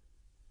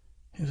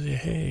 He was like,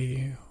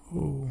 hey,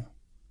 ooh,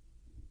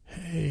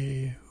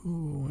 hey,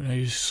 ooh. And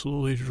I just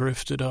slowly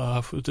drifted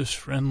off with this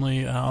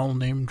friendly owl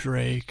named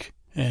Drake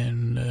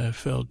and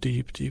fell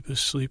deep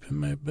asleep in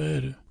my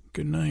bed.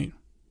 Good night.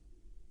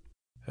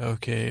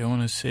 Okay, I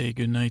want to say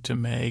good night to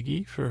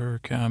Maggie for her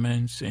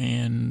comments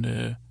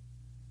and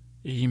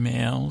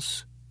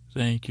emails.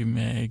 Thank you,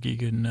 Maggie.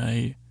 Good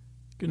night.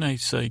 Good night,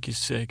 Psyche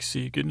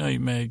Sexy. Good night,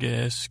 Meg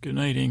S. Good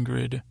night,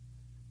 Ingrid.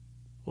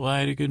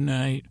 Lyda, good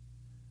night.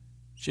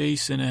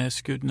 Jason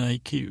S., good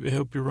night. I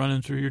hope you're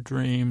running through your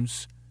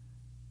dreams.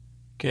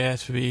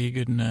 Kath V.,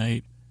 good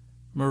night.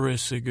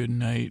 Marissa, good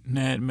night.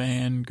 Nat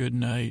Man, good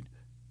night.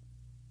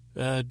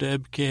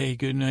 Deb K.,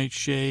 good night.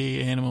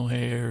 Shay, Animal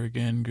Hair,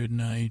 again, good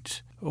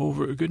night.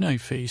 Good night,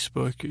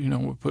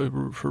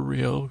 Facebook. For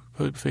real,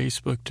 put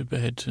Facebook to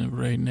bed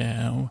right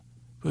now.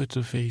 Put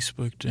the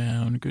Facebook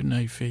down. Good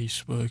night,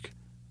 Facebook.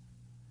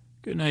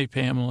 Good night,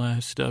 Pamela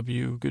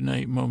S.W. Good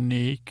night,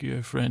 Monique,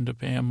 a friend of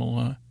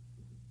Pamela.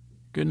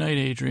 Good night,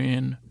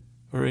 Adrienne.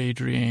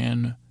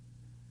 Good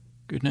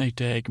night,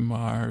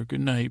 Dagmar.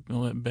 Good night,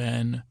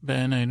 Ben.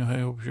 Ben, I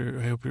hope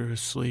you're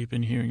asleep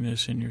and hearing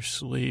this in your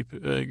sleep.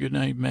 Good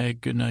night,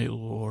 Meg. Good night,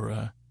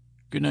 Laura.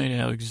 Good night,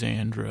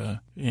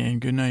 Alexandra.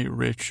 And good night,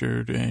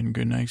 Richard. And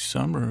good night,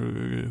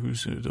 Summer,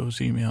 those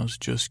emails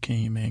just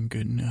came in.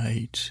 Good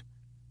night.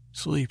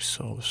 Sleep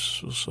so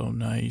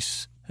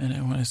nice. And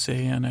I want to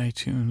say on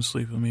iTunes,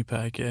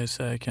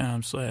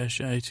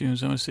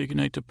 sleepwithmepodcast.com/iTunes, I want to say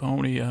goodnight to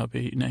Pony Up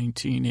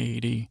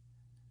 1980.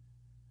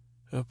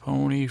 A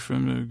pony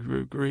from the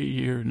great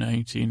year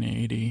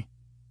 1980.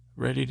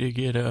 Ready to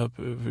get up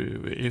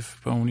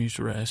if ponies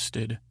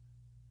rested.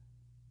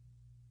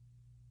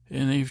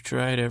 And they've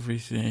tried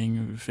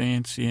everything,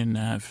 fancy and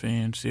not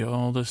fancy,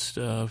 all the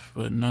stuff,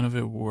 but none of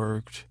it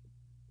worked.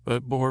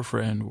 But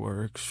Boyfriend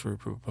works for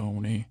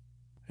Pony.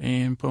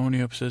 And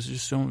Pony Up says,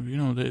 just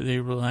don't, they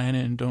rely on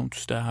it and don't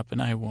stop,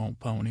 and I won't,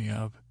 Pony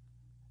Up.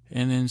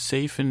 And then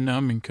Safe and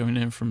Numbing coming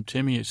in from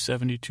Timmy at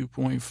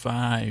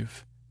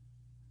 72.5.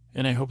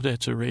 And I hope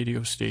that's a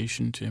radio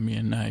station, Timmy,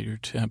 and not your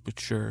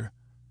temperature.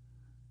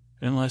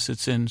 Unless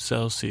it's in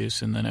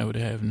Celsius, and then I would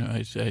have no,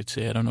 I'd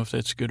say, I don't know if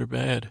that's good or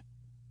bad.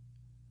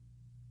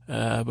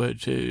 But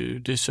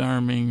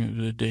disarming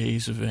the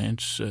day's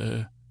events,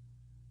 a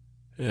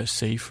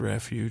safe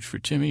refuge for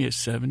Timmy is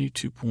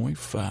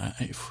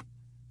 72.5.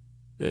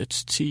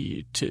 That's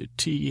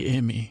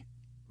TME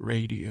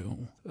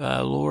radio.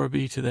 Laura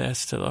B to that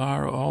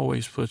Stellar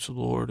always puts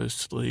Laura to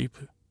sleep.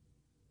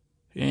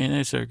 And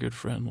that's our good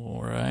friend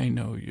Laura. I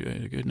know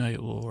you. Good night,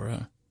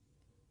 Laura.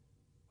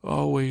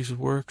 Always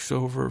works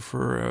over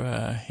for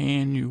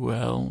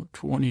Hanuel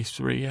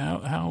 23.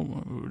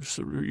 How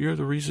you're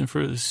the reason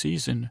for the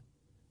season.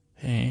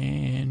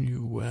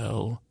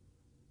 Hanuel.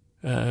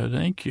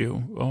 Thank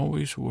you.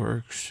 Always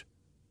works.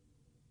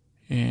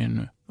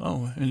 And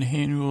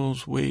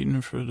Hanuel's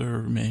waiting for their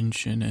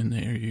mention, and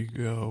there you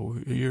go.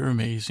 You're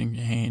amazing,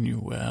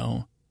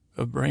 Hanuel.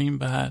 A brain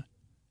bot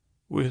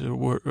with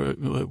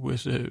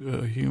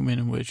a human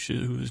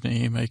whose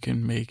name I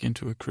can make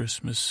into a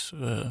Christmas.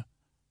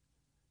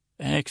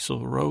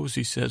 Axel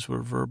Rosie says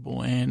we're verbal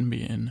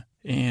Ambien,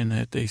 and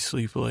that they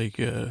sleep like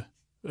I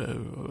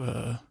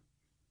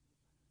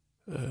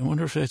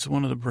wonder if that's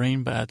one of the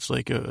brain bots,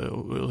 like a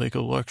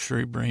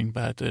luxury brain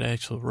bot that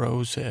Axl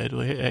Rose had.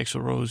 Like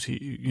Axl Rose,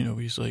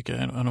 he's like,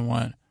 I don't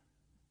want,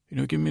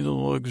 give me the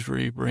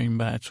luxury brain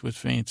bots with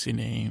fancy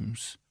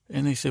names.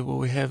 And they said, well,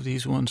 we have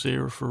these ones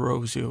there for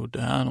Rosie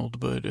O'Donnell,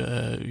 but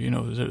they're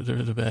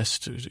the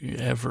best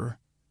ever.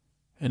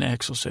 And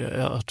Axl said,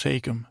 I'll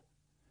take them.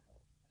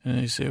 And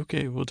they say,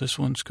 okay, well, this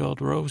one's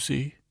called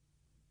Rosie.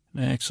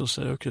 And Axl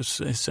said, okay,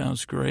 it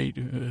sounds great.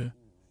 And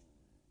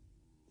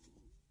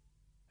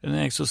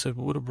Axl said,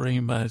 well, what do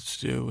brain bots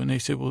do? And they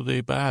said, well,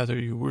 they bother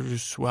you. We're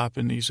just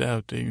swapping these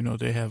out.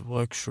 They have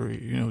luxury.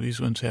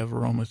 These ones have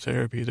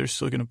aromatherapy. They're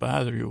still going to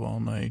bother you all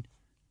night.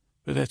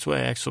 But that's why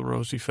Axl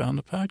Rosie found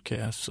the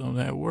podcast, so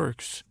that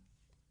works.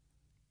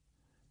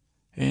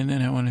 And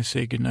then I want to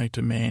say goodnight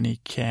to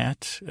Manny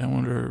Cat. I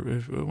wonder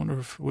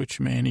if which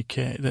Manny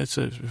Cat. That's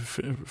a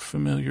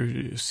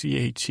familiar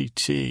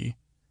CATT.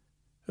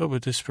 Oh,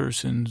 but this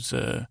person's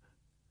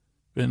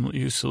been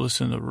used to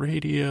listen to the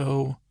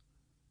radio,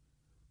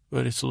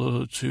 but it's a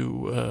little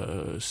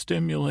too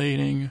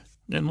stimulating.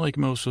 And like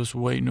most of those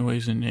white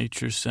noise and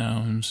nature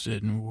sounds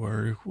didn't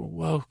work. Well,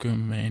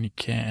 welcome, Manny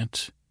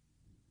Cat.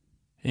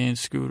 And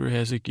Scooter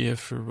has a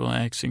gift for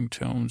relaxing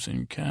tones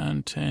and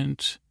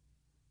content.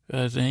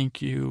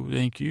 Thank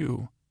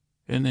you.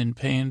 And then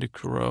Panda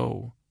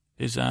Crow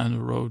is on the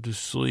road to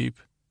sleep.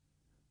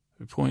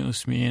 The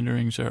pointless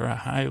meanderings are a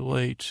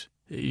highlight.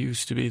 It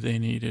used to be they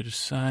needed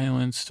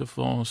silence to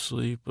fall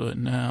asleep, but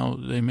now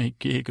they may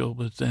giggle,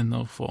 but then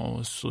they'll fall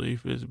asleep.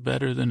 It's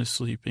better than a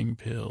sleeping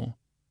pill.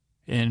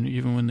 And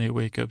even when they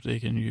wake up, they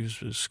can use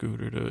the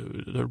Scooter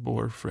to their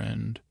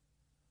boyfriend.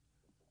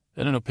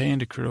 I don't know,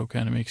 Panda Crow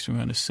kind of makes me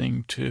want to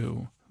sing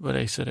too. But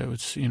I said I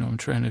would, I'm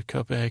trying to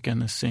cut back on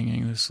the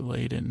singing this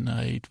late at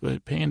night.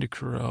 But Panda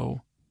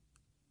Crow,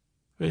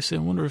 I said,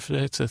 I wonder if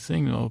that's a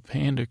thing, though,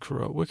 Panda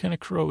Crow. What kind of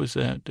crow is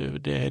that,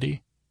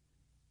 Daddy?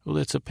 Well,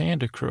 that's a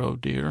panda crow,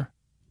 dear.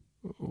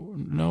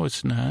 No,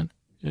 it's not.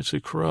 It's a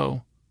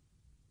crow.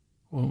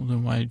 Well,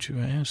 then why did you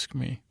ask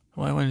me?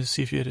 Well, I wanted to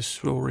see if you had a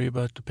story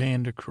about the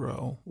panda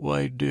crow. Well,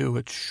 I do.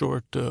 It's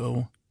short,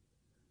 though.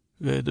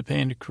 The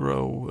panda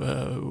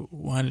crow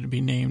wanted to be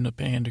named the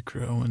panda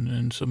crow, and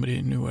then somebody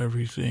that knew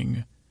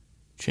everything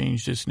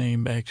changed his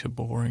name back to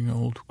boring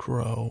old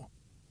crow.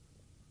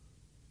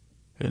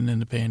 And then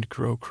the panda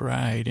crow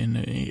cried, and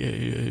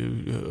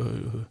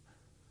it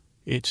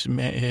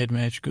had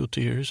magical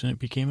tears, and it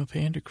became a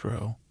panda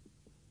crow.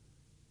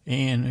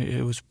 And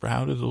it was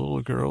proud of the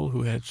little girl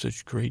who had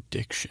such great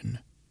diction.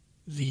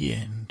 The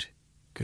end.